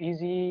get those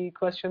easy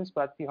questions,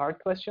 but the hard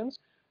questions,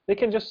 they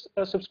can just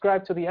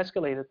subscribe to the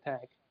escalated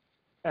tag,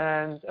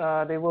 and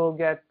they will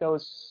get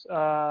those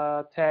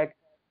tag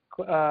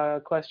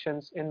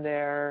questions in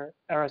their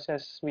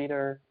RSS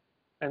reader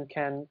and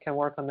can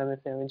work on them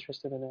if they're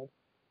interested in it.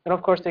 And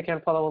of course, they can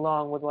follow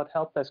along with what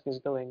help desk is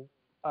doing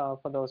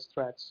for those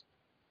threads,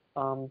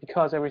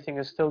 because everything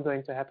is still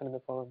going to happen in the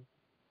forum.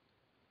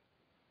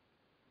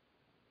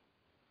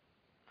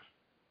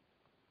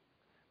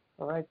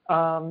 All right.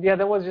 Yeah,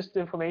 that was just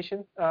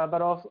information.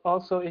 But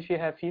also, if you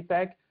have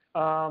feedback,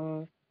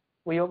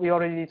 we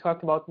already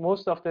talked about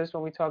most of this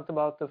when we talked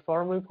about the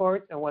forum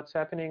report and what's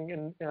happening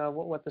and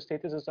what the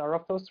statuses are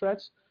of those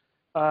threads.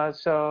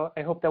 So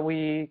I hope that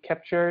we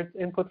captured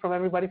input from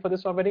everybody for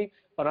this already.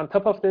 But on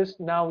top of this,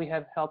 now we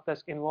have help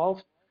desk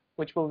involved,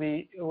 which will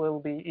be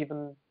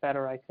even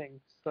better, I think.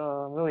 So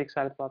I'm really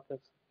excited about this.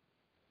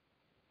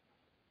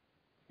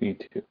 Me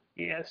too.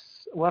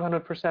 Yes,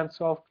 100%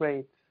 solved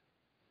rate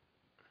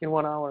in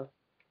 1 hour.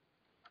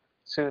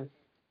 Soon.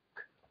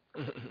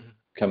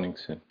 Coming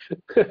soon.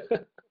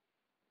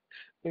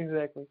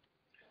 Exactly.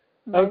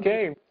 Nice.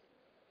 Okay.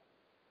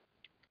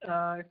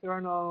 If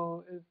there's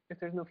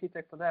no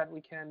feedback for that,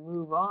 we can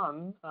move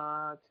on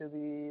to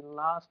the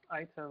last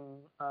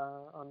item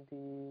on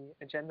the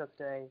agenda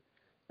today,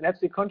 and that's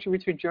the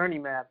contributor journey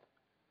map.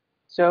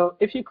 So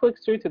if you click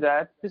through to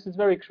that, this is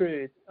very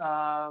crude,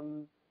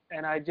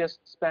 and I just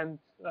spent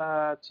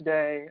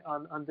today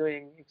on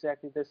doing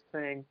exactly this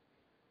thing.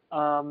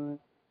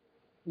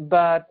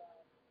 But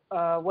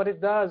what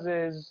it does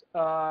is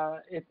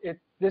it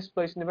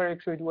displays in a very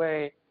crude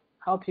way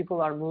how people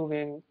are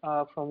moving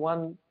from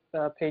one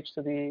page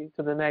to the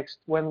next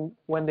when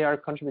they are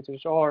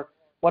contributors, or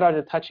what are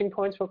the touching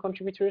points for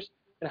contributors,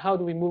 and how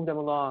do we move them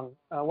along?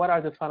 What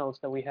are the funnels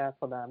that we have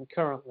for them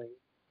currently?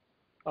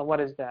 What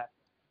is that?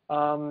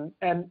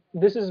 And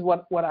this is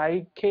what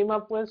I came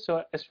up with.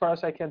 So as far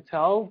as I can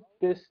tell,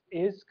 this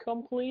is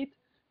complete,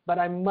 but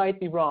I might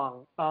be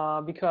wrong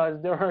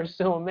because there are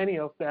so many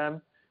of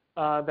them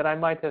that I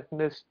might have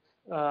missed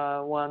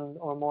one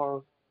or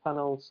more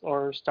funnels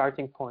or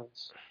starting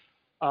points.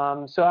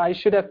 So I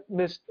should have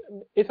missed,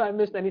 if I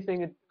missed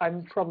anything, I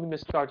probably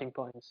missed starting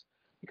points,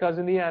 because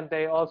in the end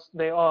they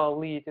all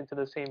lead into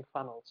the same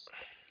funnels.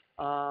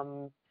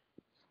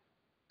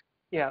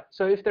 Yeah,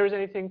 so if there's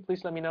anything,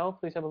 please let me know.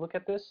 Please have a look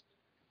at this.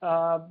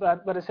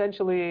 But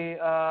essentially,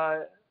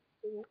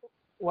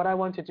 what I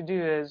wanted to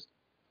do is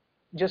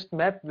just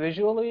map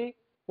visually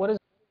what is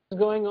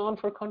going on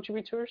for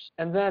contributors,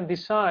 and then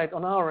decide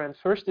on our end.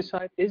 First,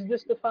 decide, is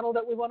this the funnel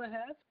that we want to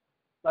have?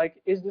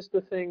 Like, is this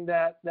the thing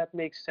that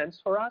makes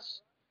sense for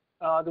us?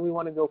 Do we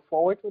want to go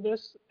forward with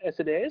this as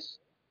it is?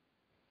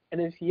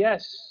 And if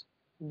yes,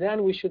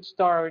 then we should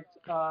start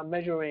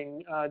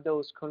measuring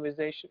those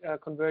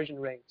conversion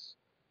rates.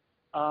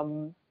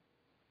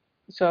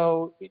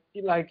 So,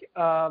 like,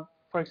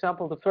 for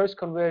example, the first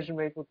conversion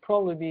rate would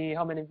probably be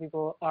how many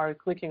people are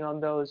clicking on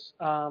those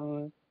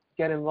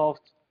get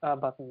involved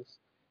buttons.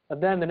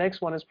 But then the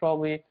next one is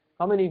probably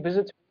how many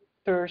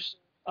visitors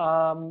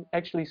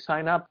actually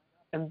sign up,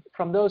 and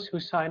from those who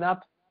sign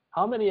up,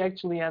 how many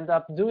actually end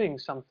up doing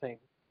something.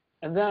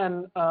 And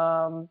then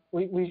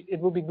it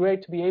would be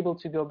great to be able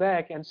to go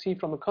back and see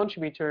from a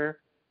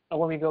contributor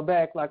when we go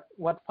back, like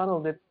what funnel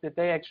did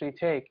they actually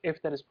take,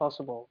 if that is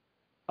possible.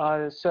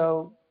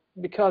 So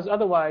because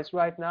otherwise,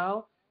 right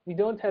now, we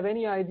don't have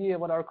any idea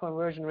what our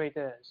conversion rate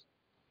is.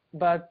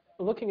 But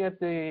looking at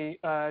the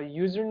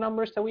user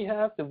numbers that we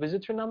have, the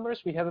visitor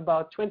numbers, we have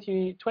about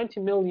 20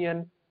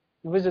 million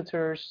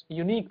visitors,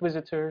 unique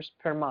visitors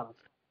per month.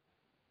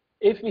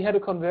 If we had a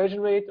conversion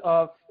rate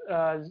of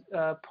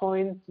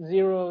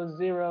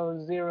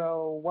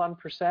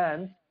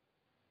 0.0001%,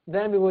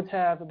 then we would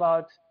have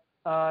about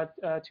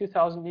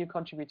 2,000 new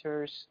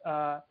contributors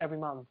every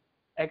month,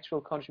 actual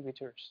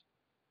contributors.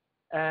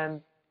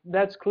 And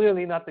that's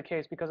clearly not the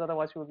case, because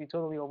otherwise we would be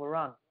totally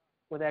overrun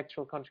with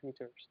actual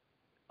contributors.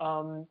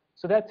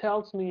 So that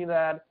tells me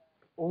that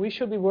we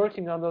should be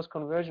working on those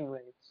conversion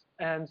rates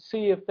and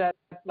see if that,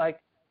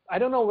 like, I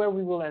don't know where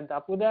we will end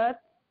up with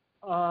that.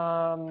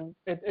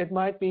 It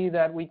might be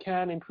that we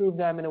can improve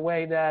them in a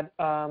way that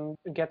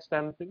gets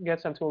them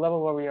to a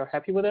level where we are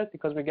happy with it,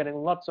 because we're getting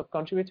lots of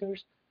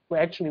contributors who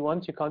actually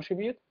want to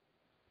contribute.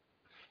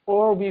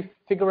 Or we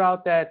figure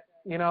out that,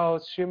 you know,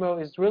 SUMO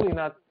is really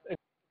not a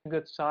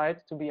good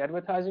site to be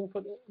advertising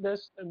for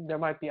this. And there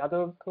might be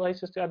other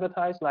places to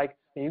advertise, like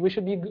maybe we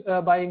should be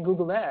buying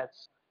Google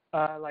Ads,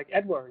 like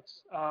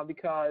AdWords,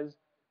 because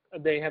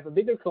they have a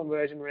bigger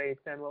conversion rate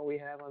than what we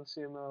have on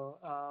SUMO.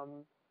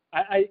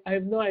 I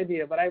have no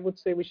idea, but I would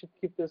say we should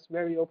keep this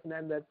very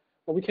open-ended.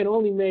 But we can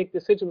only make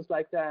decisions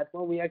like that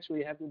when we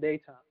actually have the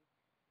data.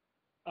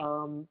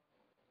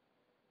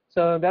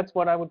 So that's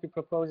what I would be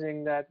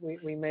proposing, that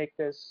we make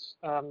this,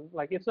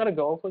 like, it's not a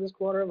goal for this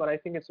quarter, but I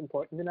think it's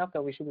important enough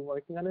that we should be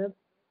working on it.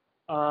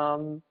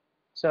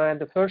 So,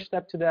 and the first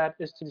step to that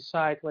is to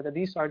decide whether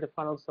these are the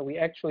funnels that we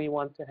actually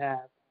want to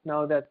have,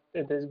 now that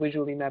it is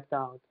visually mapped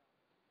out.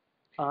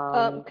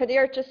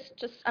 Kadir,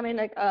 I mean,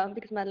 like,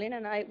 because Madeline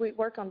and I, we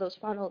work on those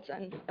funnels,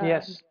 and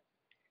yes.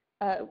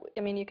 I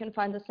mean, you can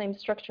find the same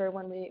structure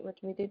when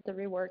we did the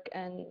rework,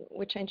 and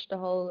we changed the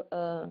whole,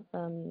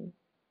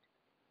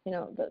 you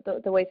know,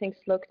 the way things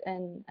looked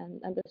and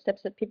the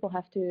steps that people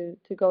have to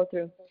go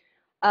through.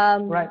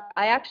 Right.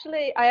 I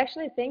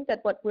actually think that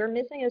what we're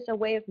missing is a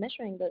way of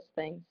measuring those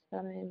things.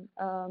 I mean,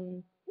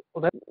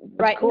 Well, that's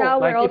right cool. now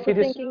Like, we're also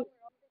thinking.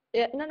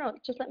 Yeah, no,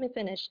 just let me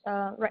finish.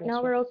 Right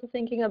now we're also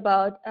thinking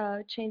about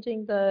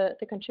changing the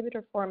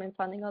contributor form and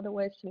finding other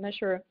ways to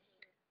measure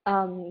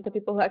the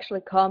people who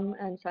actually come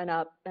and sign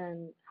up,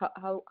 and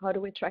how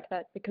do we track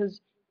that? Because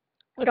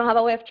we don't have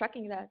a way of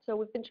tracking that. So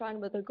we've been trying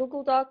with the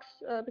Google Docs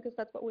because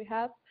that's what we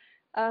have.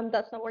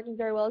 That's not working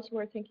very well, so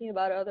we're thinking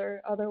about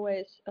other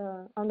ways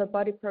on the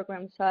body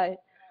program side.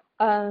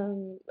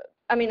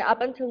 I mean,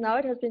 up until now,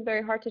 it has been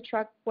very hard to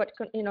track what,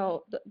 you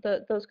know,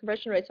 those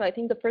conversion rates. So I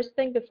think the first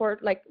thing before,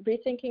 like,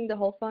 rethinking the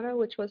whole funnel,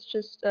 which was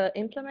just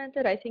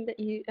implemented, I think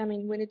that I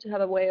mean, we need to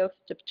have a way of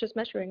just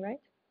measuring, right?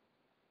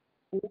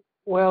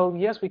 Well,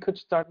 yes, we could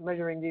start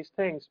measuring these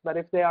things, but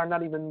if they are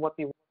not even what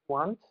we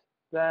want,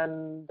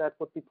 then that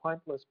would be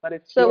pointless. But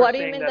if so you're what do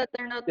you saying mean that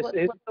they're not what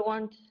we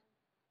want?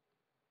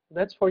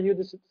 That's for you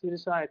to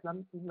decide,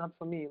 not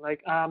for me.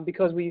 Like,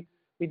 because we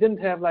didn't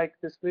have like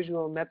this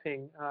visual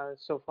mapping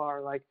so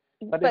far. Like,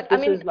 but if this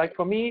I mean, is like,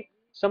 for me,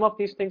 some of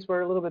these things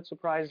were a little bit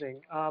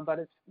surprising. But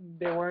if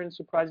they weren't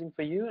surprising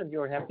for you and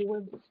you're happy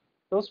with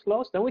those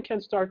flows, then we can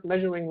start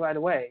measuring right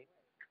away.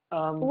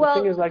 The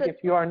thing is, like,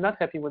 if you are not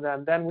happy with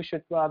them, then we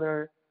should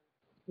rather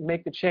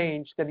make the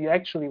change that you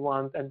actually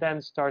want and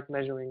then start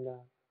measuring them.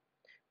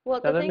 Well,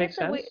 Does the that thing make is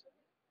that sense?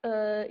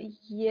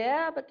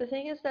 yeah, but the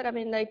thing is that, I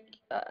mean, like,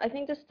 I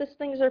think these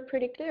things are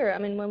pretty clear. I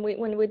mean, when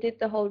we did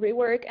the whole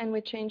rework and we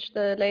changed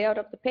the layout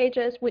of the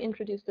pages, we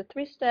introduced the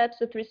 3 steps.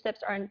 The 3 steps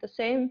aren't the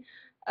same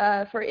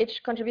for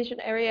each contribution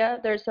area.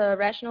 There's a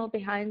rationale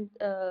behind,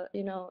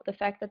 you know, the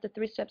fact that the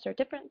 3 steps are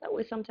different. That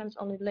we sometimes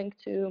only link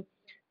to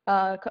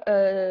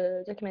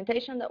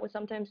documentation, that we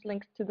sometimes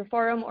link to the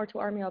forum or to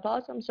Army of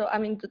Awesome. So I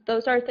mean,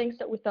 those are things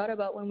that we thought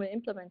about when we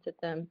implemented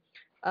them.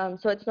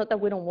 So it's not that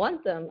we don't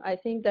want them. I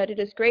think that it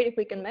is great if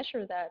we can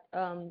measure that.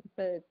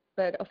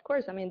 But of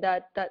course, I mean,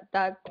 that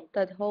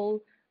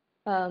whole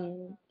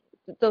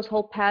those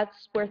whole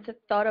paths were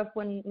thought of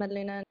when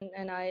Madalena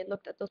and I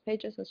looked at those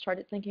pages and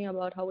started thinking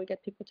about how we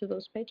get people to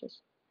those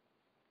pages.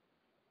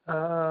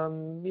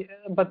 Yeah,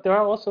 but there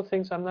are also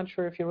things I'm not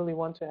sure if you really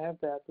want to have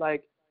that.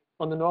 Like,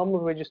 on the normal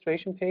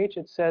registration page,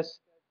 it says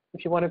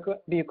if you want to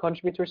be a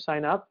contributor,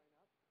 sign up,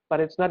 but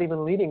it's not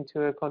even leading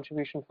to a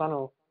contribution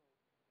funnel.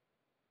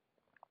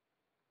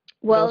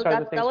 Well,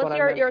 that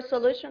was your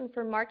solution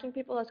for marking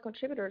people as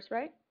contributors,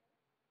 right?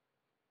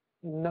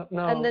 No.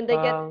 And then they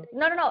get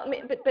no.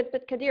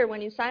 But Kadir,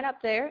 when you sign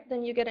up there,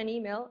 then you get an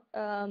email.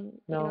 No.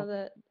 You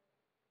know,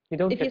 you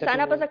don't. If you sign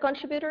up as a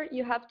contributor,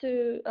 you have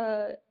to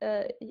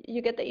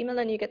you get the email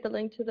and you get the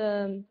link to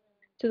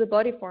the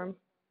body form.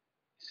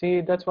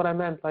 See, that's what I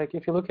meant. Like,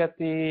 if you look at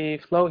the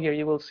flow here,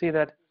 you will see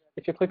that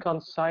if you click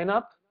on sign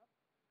up,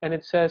 and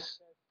it says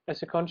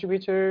as a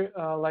contributor,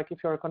 like if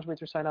you're a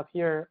contributor, sign up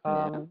here.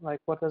 Like,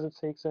 what does it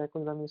say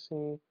exactly? Let me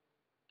see.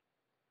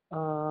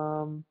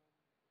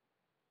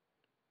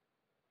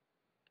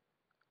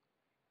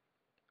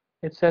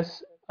 It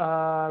says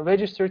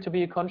register to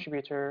be a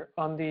contributor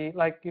on the,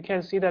 like, you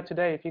can see that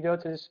today. If you go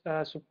to this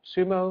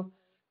SUMO,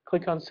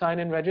 click on sign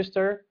in,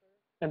 register,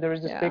 and there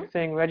is this big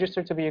thing,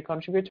 register to be a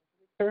contributor.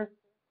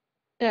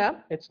 Yeah.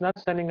 It's not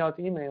sending out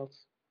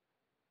emails.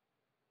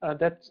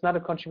 That's not a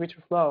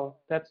contributor flow.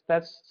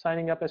 That's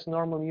signing up as a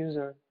normal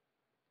user.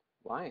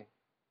 Why?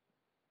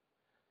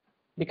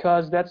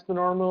 Because that's the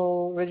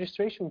normal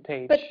registration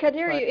page. But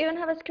Kadir, you even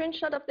have a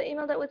screenshot of the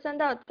email that we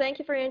send out. Thank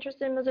you for your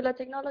interest in Mozilla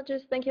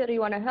technologies. Thank you that you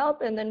want to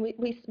help. And then we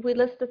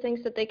list the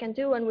things that they can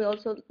do, and we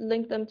also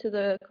link them to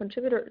the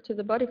contributor, to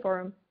the body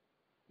forum.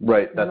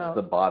 Right, that's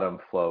the bottom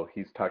flow.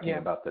 He's talking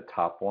about the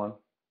top one.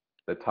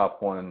 The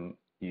top one,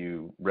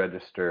 you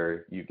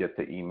register, you get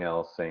the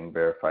email saying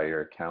verify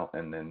your account,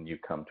 and then you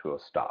come to a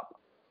stop.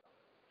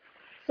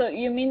 So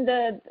you mean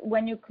that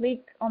when you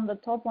click on the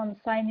top one,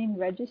 sign in,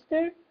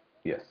 register?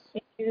 Yes.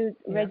 If you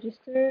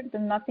register,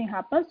 then nothing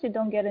happens. You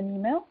don't get an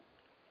email.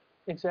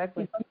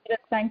 Exactly. You don't get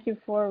a thank you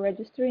for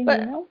registering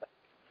email.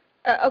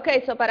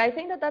 Okay, but I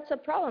think that that's a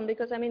problem,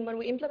 because I mean, when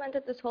we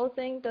implemented this whole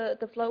thing,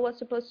 the flow was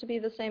supposed to be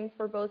the same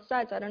for both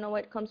sides. I don't know why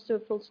it comes to a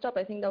full stop.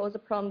 I think that was a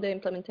problem, the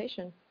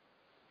implementation.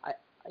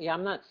 Yeah,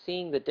 I'm not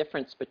seeing the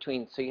difference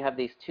between, so you have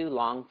these 2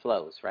 long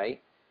flows, right?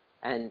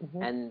 And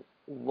and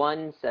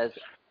one says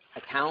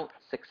account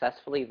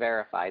successfully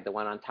verified, the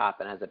one on top,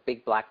 and has a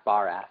big black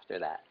bar after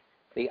that.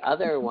 The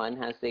other one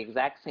has the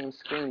exact same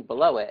screen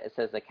below it. It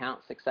says account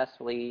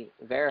successfully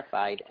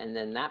verified, and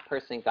then that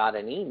person got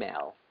an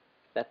email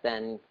that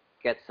then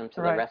gets them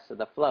to the rest of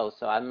the flow.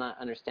 So I'm not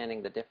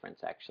understanding the difference,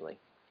 actually.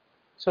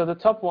 So the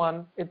top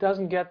one, it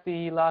doesn't get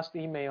the last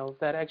email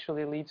that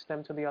actually leads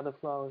them to the other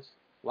flows.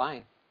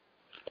 Why?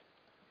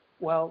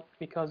 Well,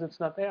 because it's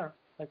not there.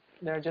 Like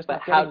they're just But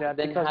not getting that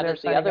then because how they're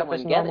does the signing other up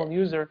as a one get normal it?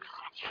 user.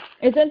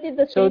 Isn't it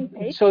the same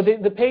page? So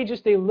the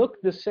pages, they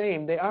look the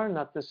same. They are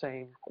not the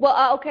same.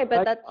 Well, okay, but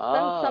Like- that's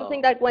then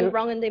something that went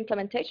wrong in the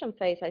implementation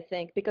phase, I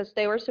think, because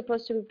they were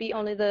supposed to be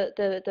only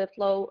the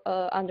flow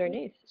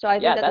underneath. So I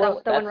think that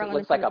went wrong in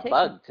looks like a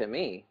implementation. bug to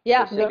me.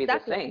 Yeah, It should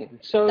exactly. be the same.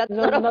 So That's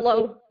not a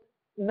flow.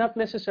 Not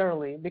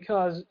necessarily,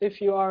 because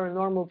if you are a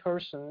normal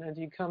person and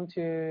you come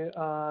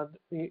to,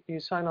 you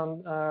sign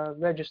on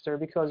register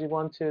because you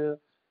want to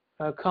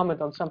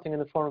comment on something in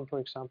the forum, for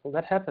example,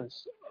 that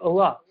happens a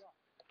lot.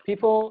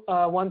 People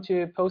want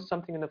to post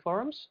something in the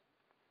forums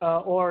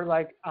or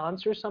like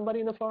answer somebody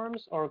in the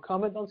forums or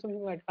comment on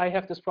something like, I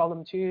have this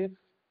problem too,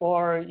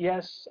 or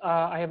yes,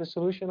 I have a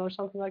solution or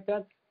something like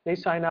that. They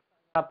sign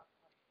up.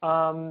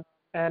 And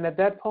at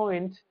that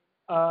point,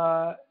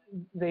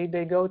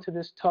 they go to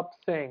this top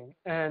thing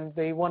and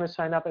they want to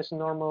sign up as a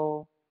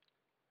normal.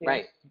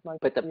 Right, Yes,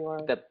 but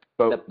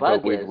the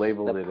bug we've is,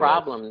 labeled the it as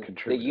problem, the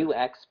contributor.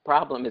 UX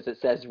problem is it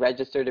says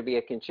register to be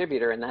a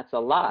contributor, and that's a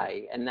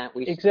lie, and that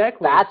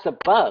Exactly. that's a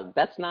bug.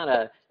 That's not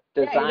a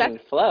design exactly.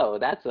 flow.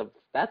 That's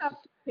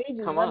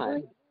Pages, come but on.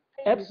 doing pages,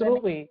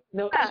 Absolutely.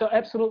 No, Yeah. so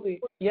absolutely.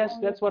 Yes,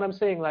 that's what I'm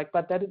saying. Like,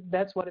 but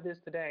that's what it is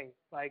today.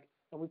 Like,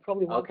 and we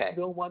probably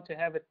don't want to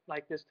have it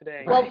like this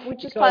today. Well, we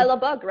just file a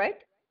bug, right?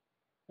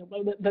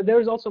 But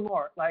there's also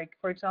more. Like,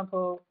 for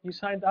example, you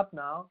signed up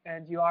now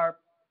and you are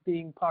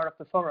being part of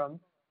the forum,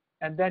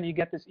 and then you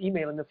get this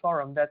email in the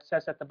forum that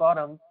says at the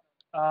bottom,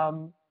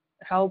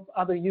 help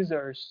other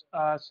users.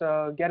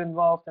 So get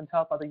involved and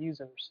help other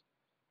users.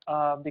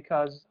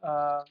 Because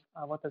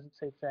what does it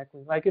say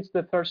exactly? Like, it's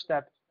the first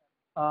step.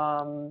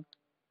 The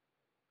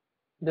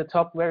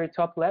very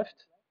top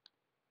left,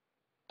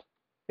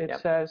 it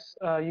says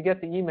you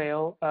get the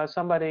email,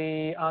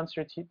 somebody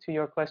answered to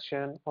your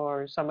question,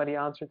 or somebody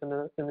answered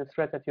in the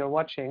thread that you're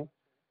watching.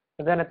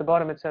 And then at the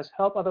bottom it says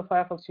help other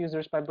Firefox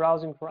users by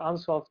browsing for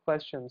unsolved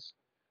questions.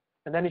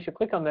 And then if you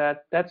click on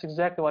that, that's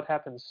exactly what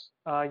happens.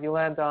 You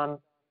land on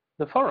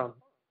the forum.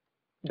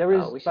 There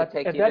is, we should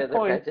take at you that to the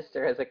point,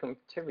 register as a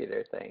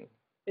contributor thing.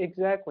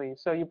 Exactly.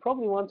 So you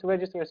probably want to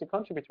register as a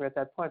contributor at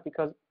that point,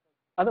 because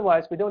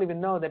otherwise we don't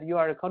even know that you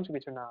are a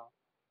contributor now.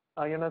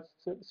 You're not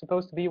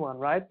supposed to be one,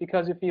 right?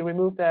 Because if you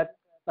remove that,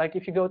 like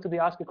if you go to the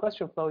Ask a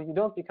Question flow, you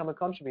don't become a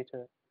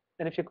contributor.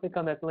 And if you click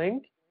on that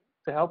link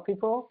to help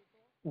people,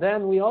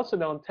 then we also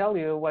don't tell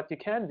you what you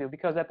can do,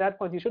 because at that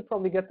point you should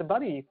probably get the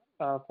buddy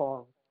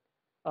form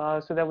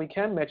so that we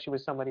can match you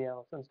with somebody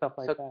else and stuff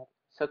like that.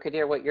 So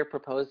Kadir, what you're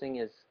proposing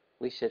is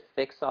we should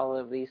fix all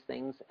of these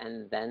things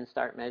and then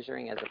start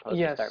measuring, as opposed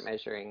to start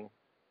measuring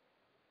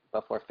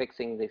before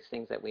fixing these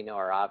things that we know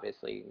are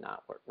obviously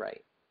not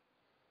right.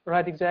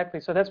 Right,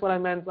 exactly. So that's what I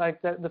meant,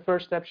 like the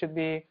first step should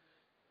be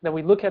that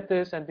we look at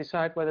this and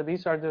decide whether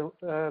these are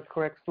the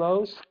correct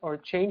flows or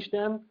change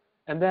them,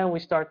 and then we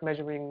start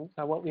measuring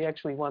what we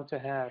actually want to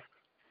have.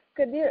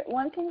 Kadir,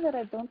 one thing that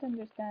I don't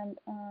understand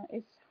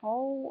is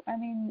how, I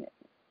mean,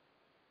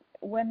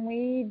 when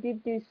we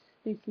did this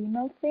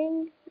email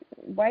thing,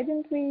 why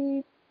didn't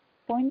we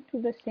point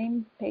to the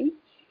same page?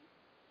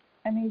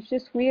 I mean, it's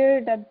just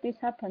weird that this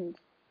happened.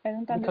 I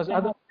don't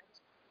understand how.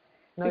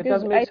 No, it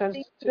doesn't make sense.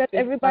 Think that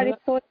everybody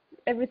thought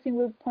everything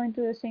will point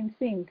to the same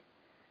thing.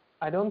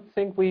 I don't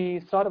think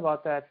we thought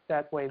about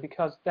that way,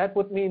 because that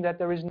would mean that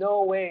there is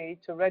no way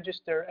to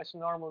register as a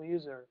normal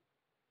user.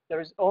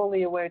 There is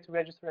only a way to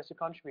register as a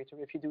contributor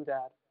if you do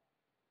that.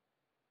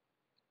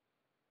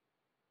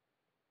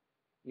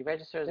 You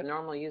register as a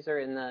normal user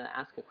in the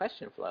Ask a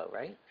Question flow,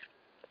 right?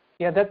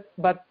 Yeah,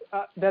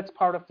 that's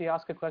part of the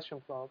Ask a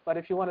Question flow. But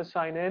if you want to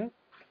sign in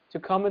to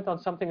comment on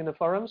something in the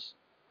forums,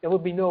 there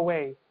would be no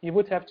way. You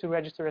would have to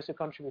register as a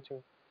contributor.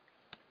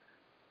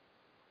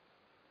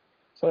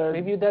 So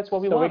maybe that's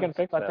what we want. We can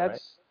fix but that,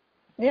 that's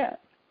yeah.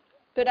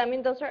 But I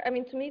mean,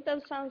 to me,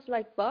 those sounds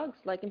like bugs,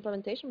 like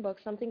implementation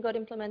bugs. Something got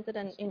implemented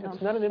and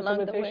it's not an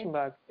implementation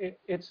bug.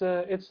 It's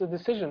a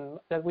decision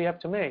that we have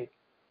to make.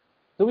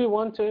 Do we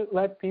want to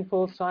let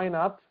people sign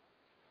up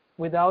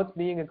without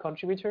being a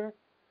contributor,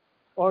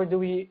 or do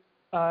we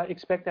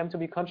expect them to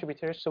be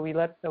contributors? So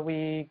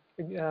we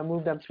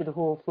move them through the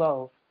whole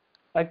flow.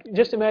 Like,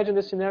 just imagine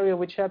the scenario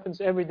which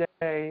happens every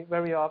day,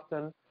 very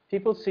often.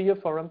 People see a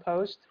forum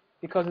post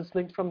because it's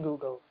linked from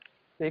Google.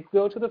 They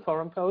go to the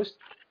forum post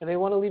and they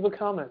want to leave a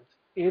comment.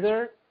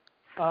 Either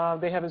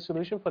they have a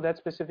solution for that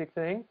specific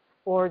thing,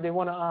 or they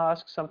want to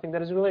ask something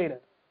that is related.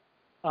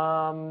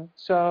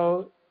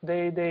 So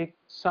they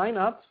sign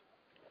up.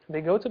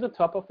 They go to the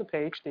top of the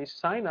page. They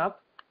sign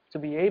up to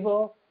be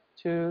able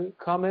to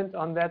comment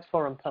on that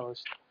forum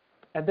post.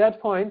 At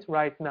that point,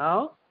 right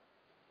now,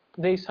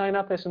 they sign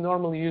up as a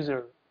normal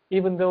user,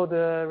 even though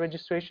the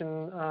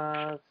registration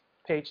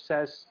page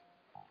says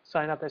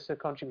sign up as a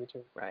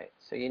contributor. Right.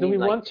 So you need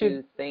like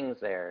two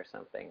things there or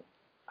something.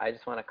 I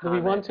just want to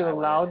comment. Do we want to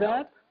allow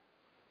that?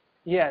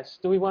 Yes.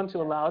 Do we want to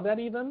allow that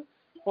even?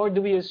 or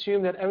do we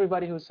assume that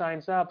everybody who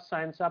signs up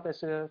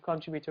as a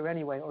contributor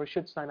anyway, or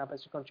should sign up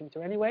as a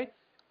contributor anyway?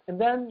 And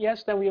then,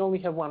 yes, then we only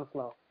have one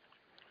flow.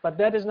 But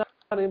that is not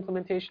an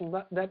implementation,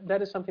 but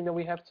that is something that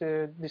we have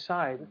to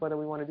decide whether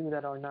we want to do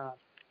that or not.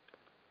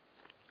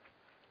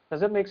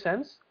 Does that make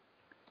sense?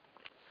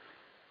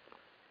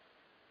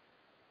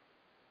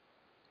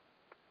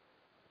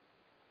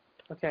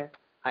 Okay.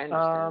 I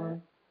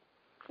understand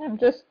I'm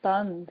just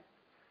stunned.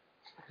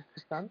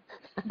 Stunned?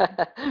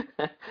 that.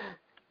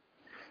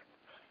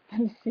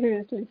 I'm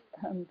seriously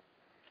stunned.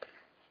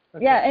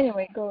 Okay. Yeah,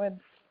 anyway, go ahead.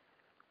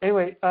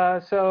 Anyway,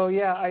 so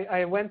yeah,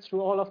 I went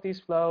through all of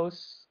these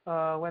flows,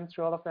 went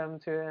through all of them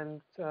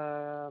and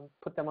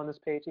put them on this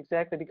page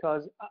exactly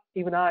because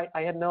even I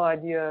had no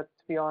idea,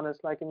 to be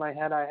honest. Like in my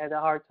head, I had a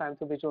hard time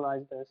to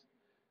visualize this.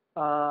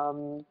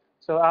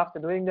 So after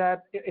doing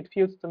that, it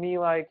feels to me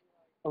like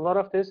a lot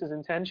of this is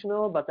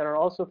intentional, but there are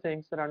also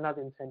things that are not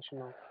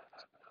intentional.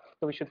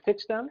 So we should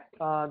fix them,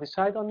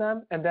 decide on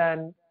them, and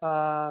then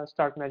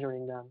start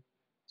measuring them.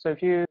 So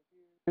if you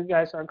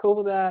guys are cool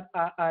with that,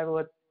 I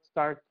would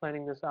start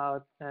planning this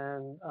out,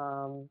 and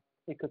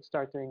we could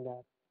start doing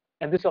that.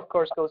 And this, of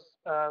course, goes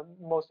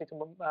mostly to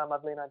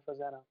Madlena and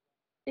Rosanna.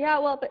 Yeah,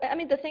 well, but I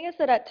mean, the thing is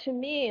that to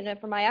me, and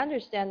from my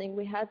understanding,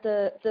 we had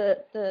the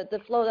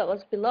flow that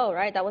was below,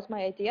 right? That was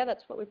my idea.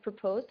 That's what we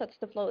proposed. That's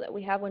the flow that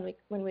we have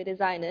when we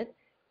design it.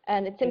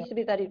 And it seems to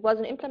be that it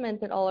wasn't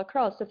implemented all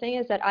across. The thing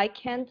is that I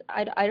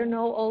don't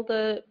know all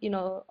the,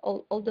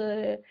 all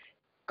the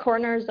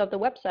corners of the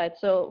website.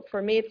 So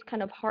for me, it's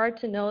kind of hard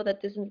to know that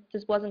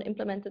this wasn't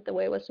implemented the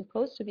way it was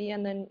supposed to be.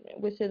 And then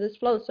we see this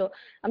flow. So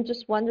I'm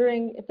just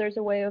wondering if there's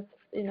a way of,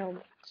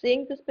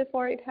 seeing this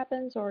before it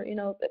happens, or,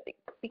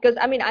 because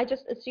I mean, I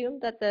just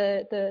assumed that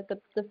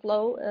the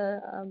flow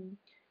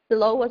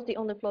below was the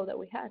only flow that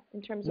we had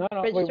in terms of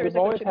registers. We've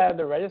always had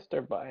the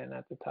register button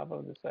at the top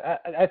of the site.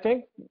 I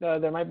think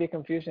there might be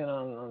confusion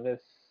on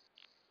this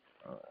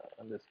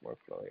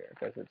workflow here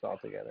because it's all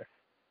together.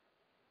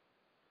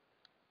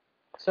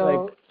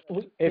 So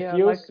like, if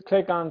you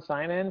click on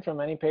sign in from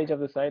any page of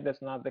the site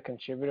that's not the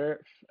contributor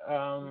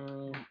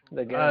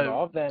that get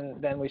involved,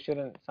 then we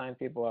shouldn't sign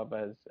people up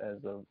as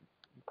a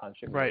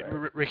contributor. Right,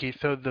 Ricky.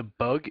 So the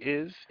bug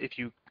is if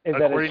you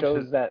that it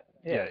shows that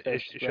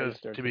it shows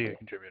to be a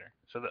contributor.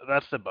 So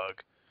that's the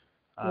bug.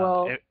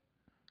 Well,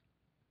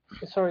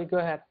 sorry, go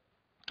ahead.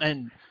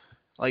 And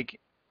like,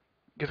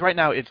 because right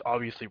now it's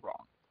obviously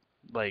wrong.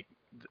 Like,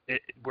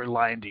 we're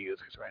lying to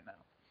users right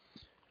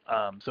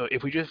now. So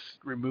if we just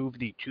remove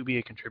the to be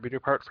a contributor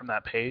part from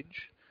that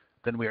page,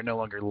 then we are no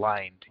longer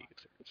lying to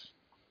users.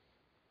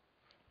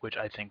 Which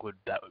I think would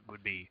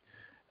be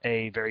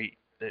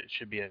it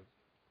should be a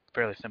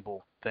fairly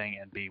simple thing,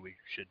 and B, we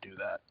should do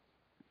that.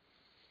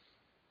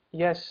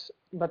 Yes,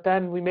 but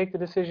then we make the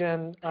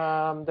decision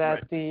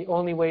that the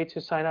only way to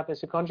sign up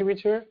as a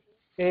contributor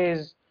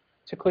is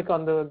to click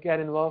on the Get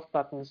Involved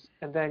buttons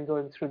and then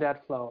going through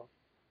that flow.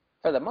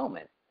 For the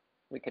moment,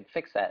 we could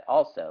fix that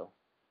also,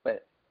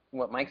 but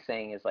what Mike's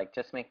saying is like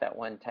just make that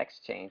one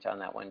text change on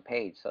that one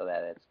page so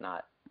that it's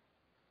not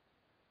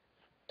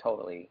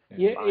totally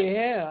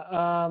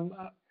fine.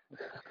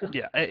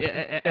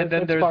 And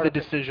then there's the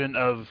decision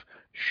of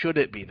should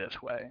it be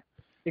this way.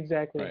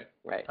 Exactly.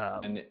 Right.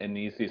 And an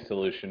easy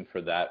solution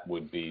for that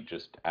would be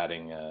just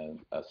adding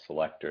a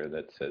selector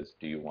that says,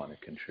 do you want to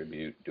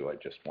contribute? Do I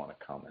just want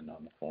to comment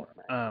on the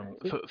forum?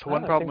 So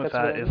one problem with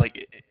that is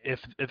like if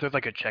there's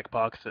like a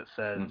checkbox that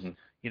says,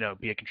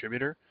 be a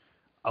contributor,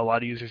 a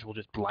lot of users will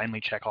just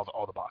blindly check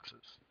all the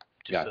boxes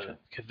just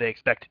because they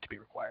expect it to be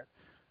required.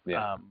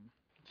 Yeah.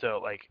 So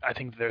like I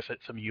think there's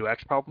some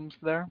UX problems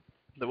there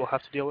that we'll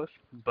have to deal with,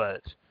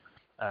 but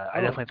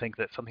I definitely think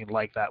that something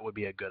like that would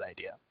be a good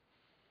idea.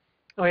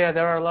 Oh yeah,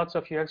 there are lots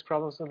of UX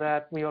problems with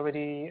that. We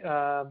already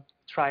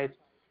tried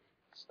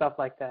stuff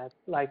like that.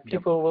 Like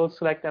people will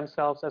select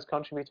themselves as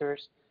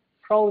contributors,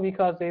 probably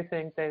because they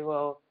think they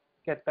will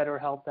get better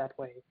help that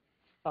way.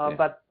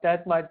 But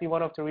that might be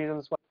one of the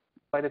reasons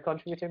why the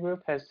contributor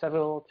group has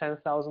several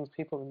 10,000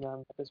 people in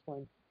them at this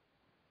point.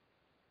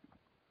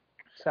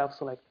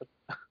 Self-selected.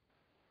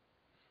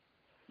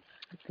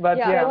 But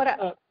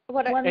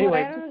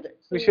anyway,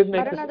 we should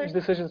make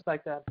decisions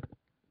like that.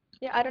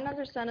 Yeah, I don't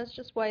understand. It's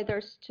just why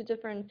there's two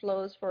different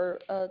flows for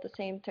the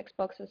same text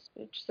boxes,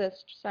 which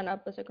says sign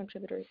up as a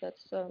contributor.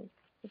 That's a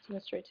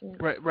mystery to me.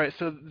 Right.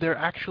 So they're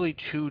actually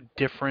two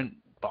different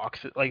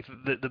boxes. Like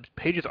the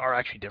pages are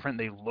actually different.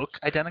 They look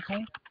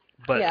identical,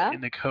 but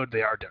in the code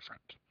they are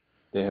different.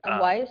 And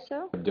why is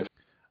so?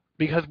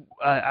 Because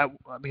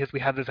we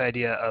have this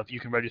idea of you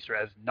can register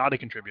as not a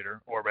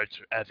contributor or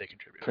register as a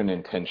contributor. For an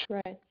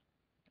intention. Right.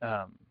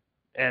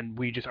 And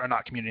we just are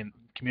not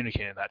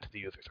communicating that to the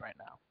users right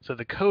now. So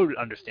the code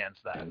understands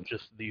that,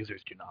 just the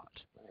users do not.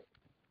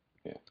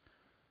 Yeah.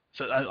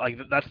 So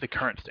that's the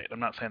current state. I'm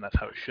not saying that's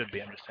how it should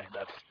be. I'm just saying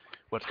that's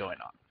what's going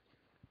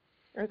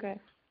on. Okay.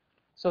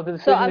 So the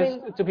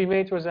decision to be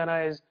made, Rosanna,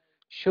 is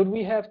should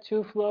we have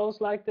two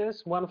flows like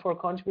this, one for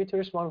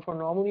contributors, one for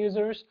normal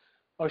users?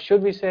 Or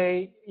should we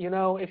say,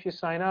 if you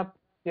sign up,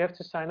 you have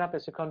to sign up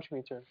as a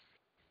contributor?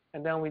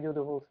 and then we do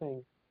the whole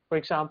thing, for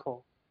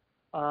example.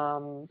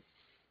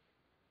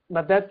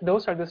 But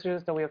those are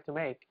decisions that we have to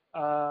make.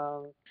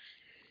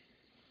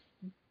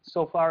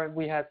 So far,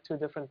 we had 2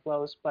 different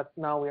flows, but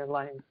now we are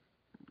aligning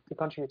to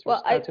contributors.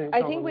 Well, I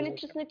think we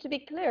users. just need to be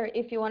clear.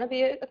 If you want to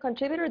be a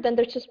contributor, then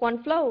there's just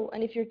one flow,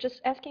 and if you're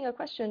just asking a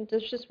question,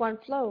 there's just one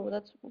flow.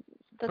 That's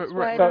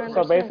why I don't understand.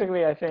 So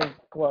basically, I think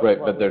what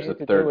but there's we a need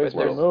to third do is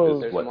flow,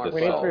 remove. is what this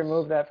We need to solves.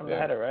 remove that from the Yeah.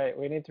 header, right?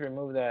 We need to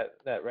remove that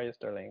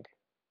register link,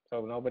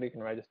 so nobody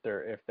can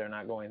register if they're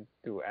not going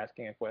through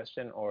asking a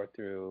question or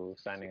through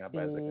signing up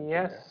as a contributor.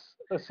 Yes.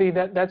 See,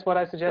 that's what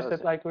I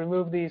suggested. Like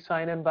remove the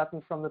sign-in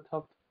button from the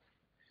top.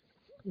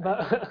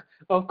 But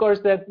of course,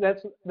 that's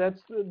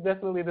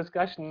definitely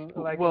discussion.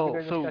 Like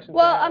discussion.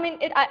 Well, I mean,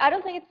 I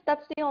don't think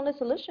that's the only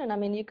solution. I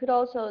mean, you could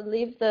also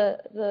leave the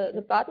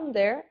button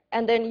there,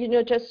 and then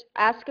just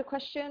ask a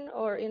question,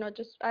 or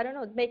just I don't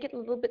know, make it a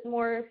little bit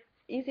more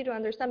easy to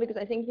understand, because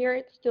I think here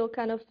it's still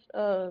kind of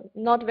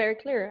not very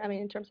clear. I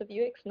mean, in terms of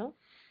UX, no.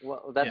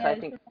 Well, that's I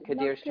think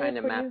Kadir's trying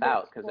to map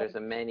out, because there's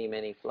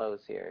many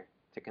flows here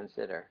to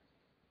consider.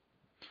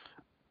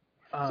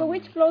 So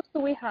which flows do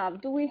we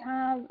have? We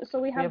have the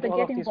all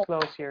getting of these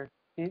flows here.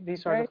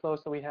 These are the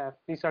flows that we have.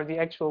 These are the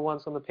actual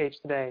ones on the page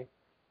today.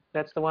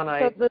 That's the one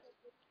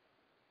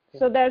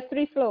So there's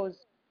 3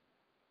 flows,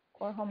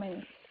 or how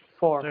many?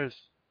 4.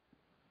 There's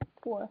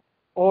 4.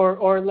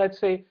 Or let's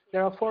say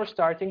there are 4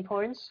 starting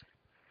points,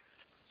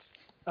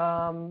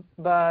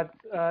 but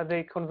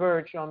they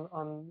converge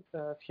on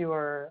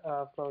fewer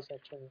flows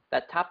actually.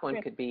 That top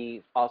one could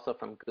be also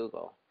from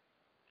Google,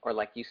 or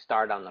like you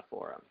start on the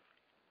forum.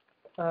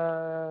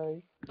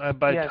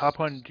 By yes. top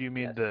one, do you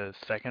mean the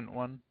second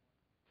one?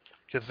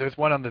 Because there's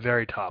one on the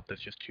very top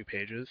that's just 2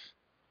 pages.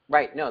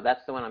 Right. No,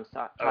 that's the one I'm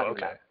talking about.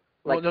 Okay.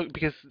 Like, well, no,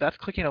 because that's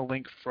clicking a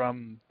link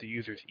from the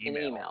user's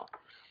email. An email.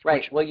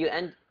 Right. Well, you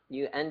end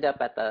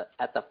up at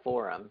the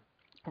forum.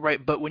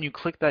 Right, but when you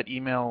click that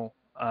email,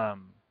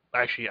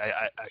 actually,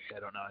 I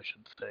don't know. I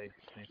shouldn't say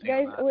anything.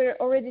 Guys, we're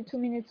already 2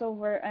 minutes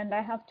over, and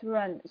I have to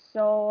run.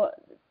 So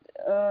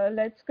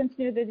let's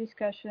continue the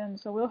discussion.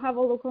 So we'll have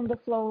a look on the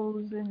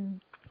flows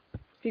and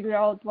figure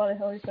out what the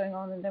hell is going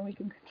on, and then we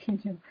can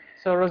continue.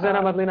 So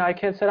Rosanna, Madlena, I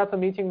can set up a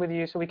meeting with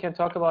you so we can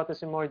talk about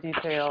this in more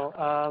detail,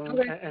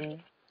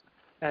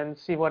 and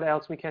see what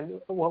else we can,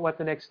 what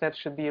the next steps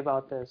should be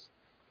about this.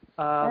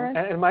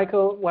 And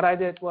Michael, what I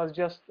did was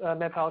just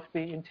map out the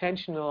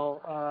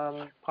intentional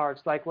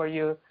parts, like where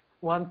you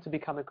want to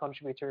become a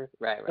contributor.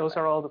 Those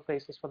are all the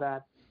places for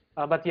that.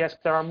 But yes,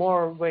 there are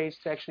more ways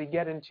to actually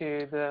get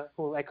into the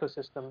whole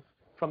ecosystem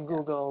from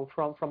Google,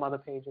 from other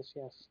pages.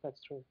 Yes,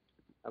 that's true.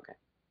 Okay.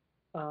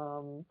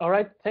 All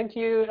right. Thank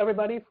you,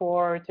 everybody,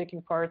 for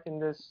taking part in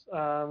this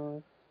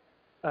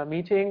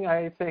meeting.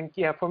 I think,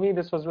 for me,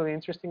 this was really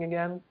interesting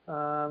again.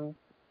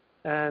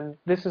 And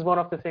this is one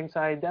of the things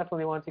I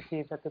definitely want to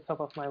keep at the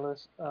top of my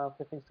list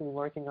for things to be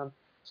working on.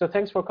 So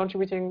thanks for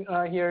contributing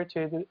here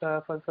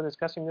for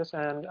discussing this.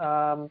 And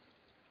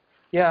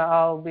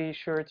I'll be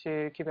sure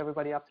to keep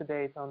everybody up to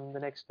date on the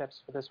next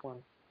steps for this one.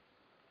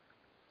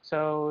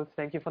 So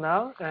thank you for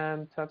now,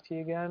 and talk to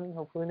you again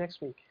hopefully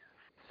next week.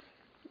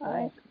 All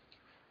right.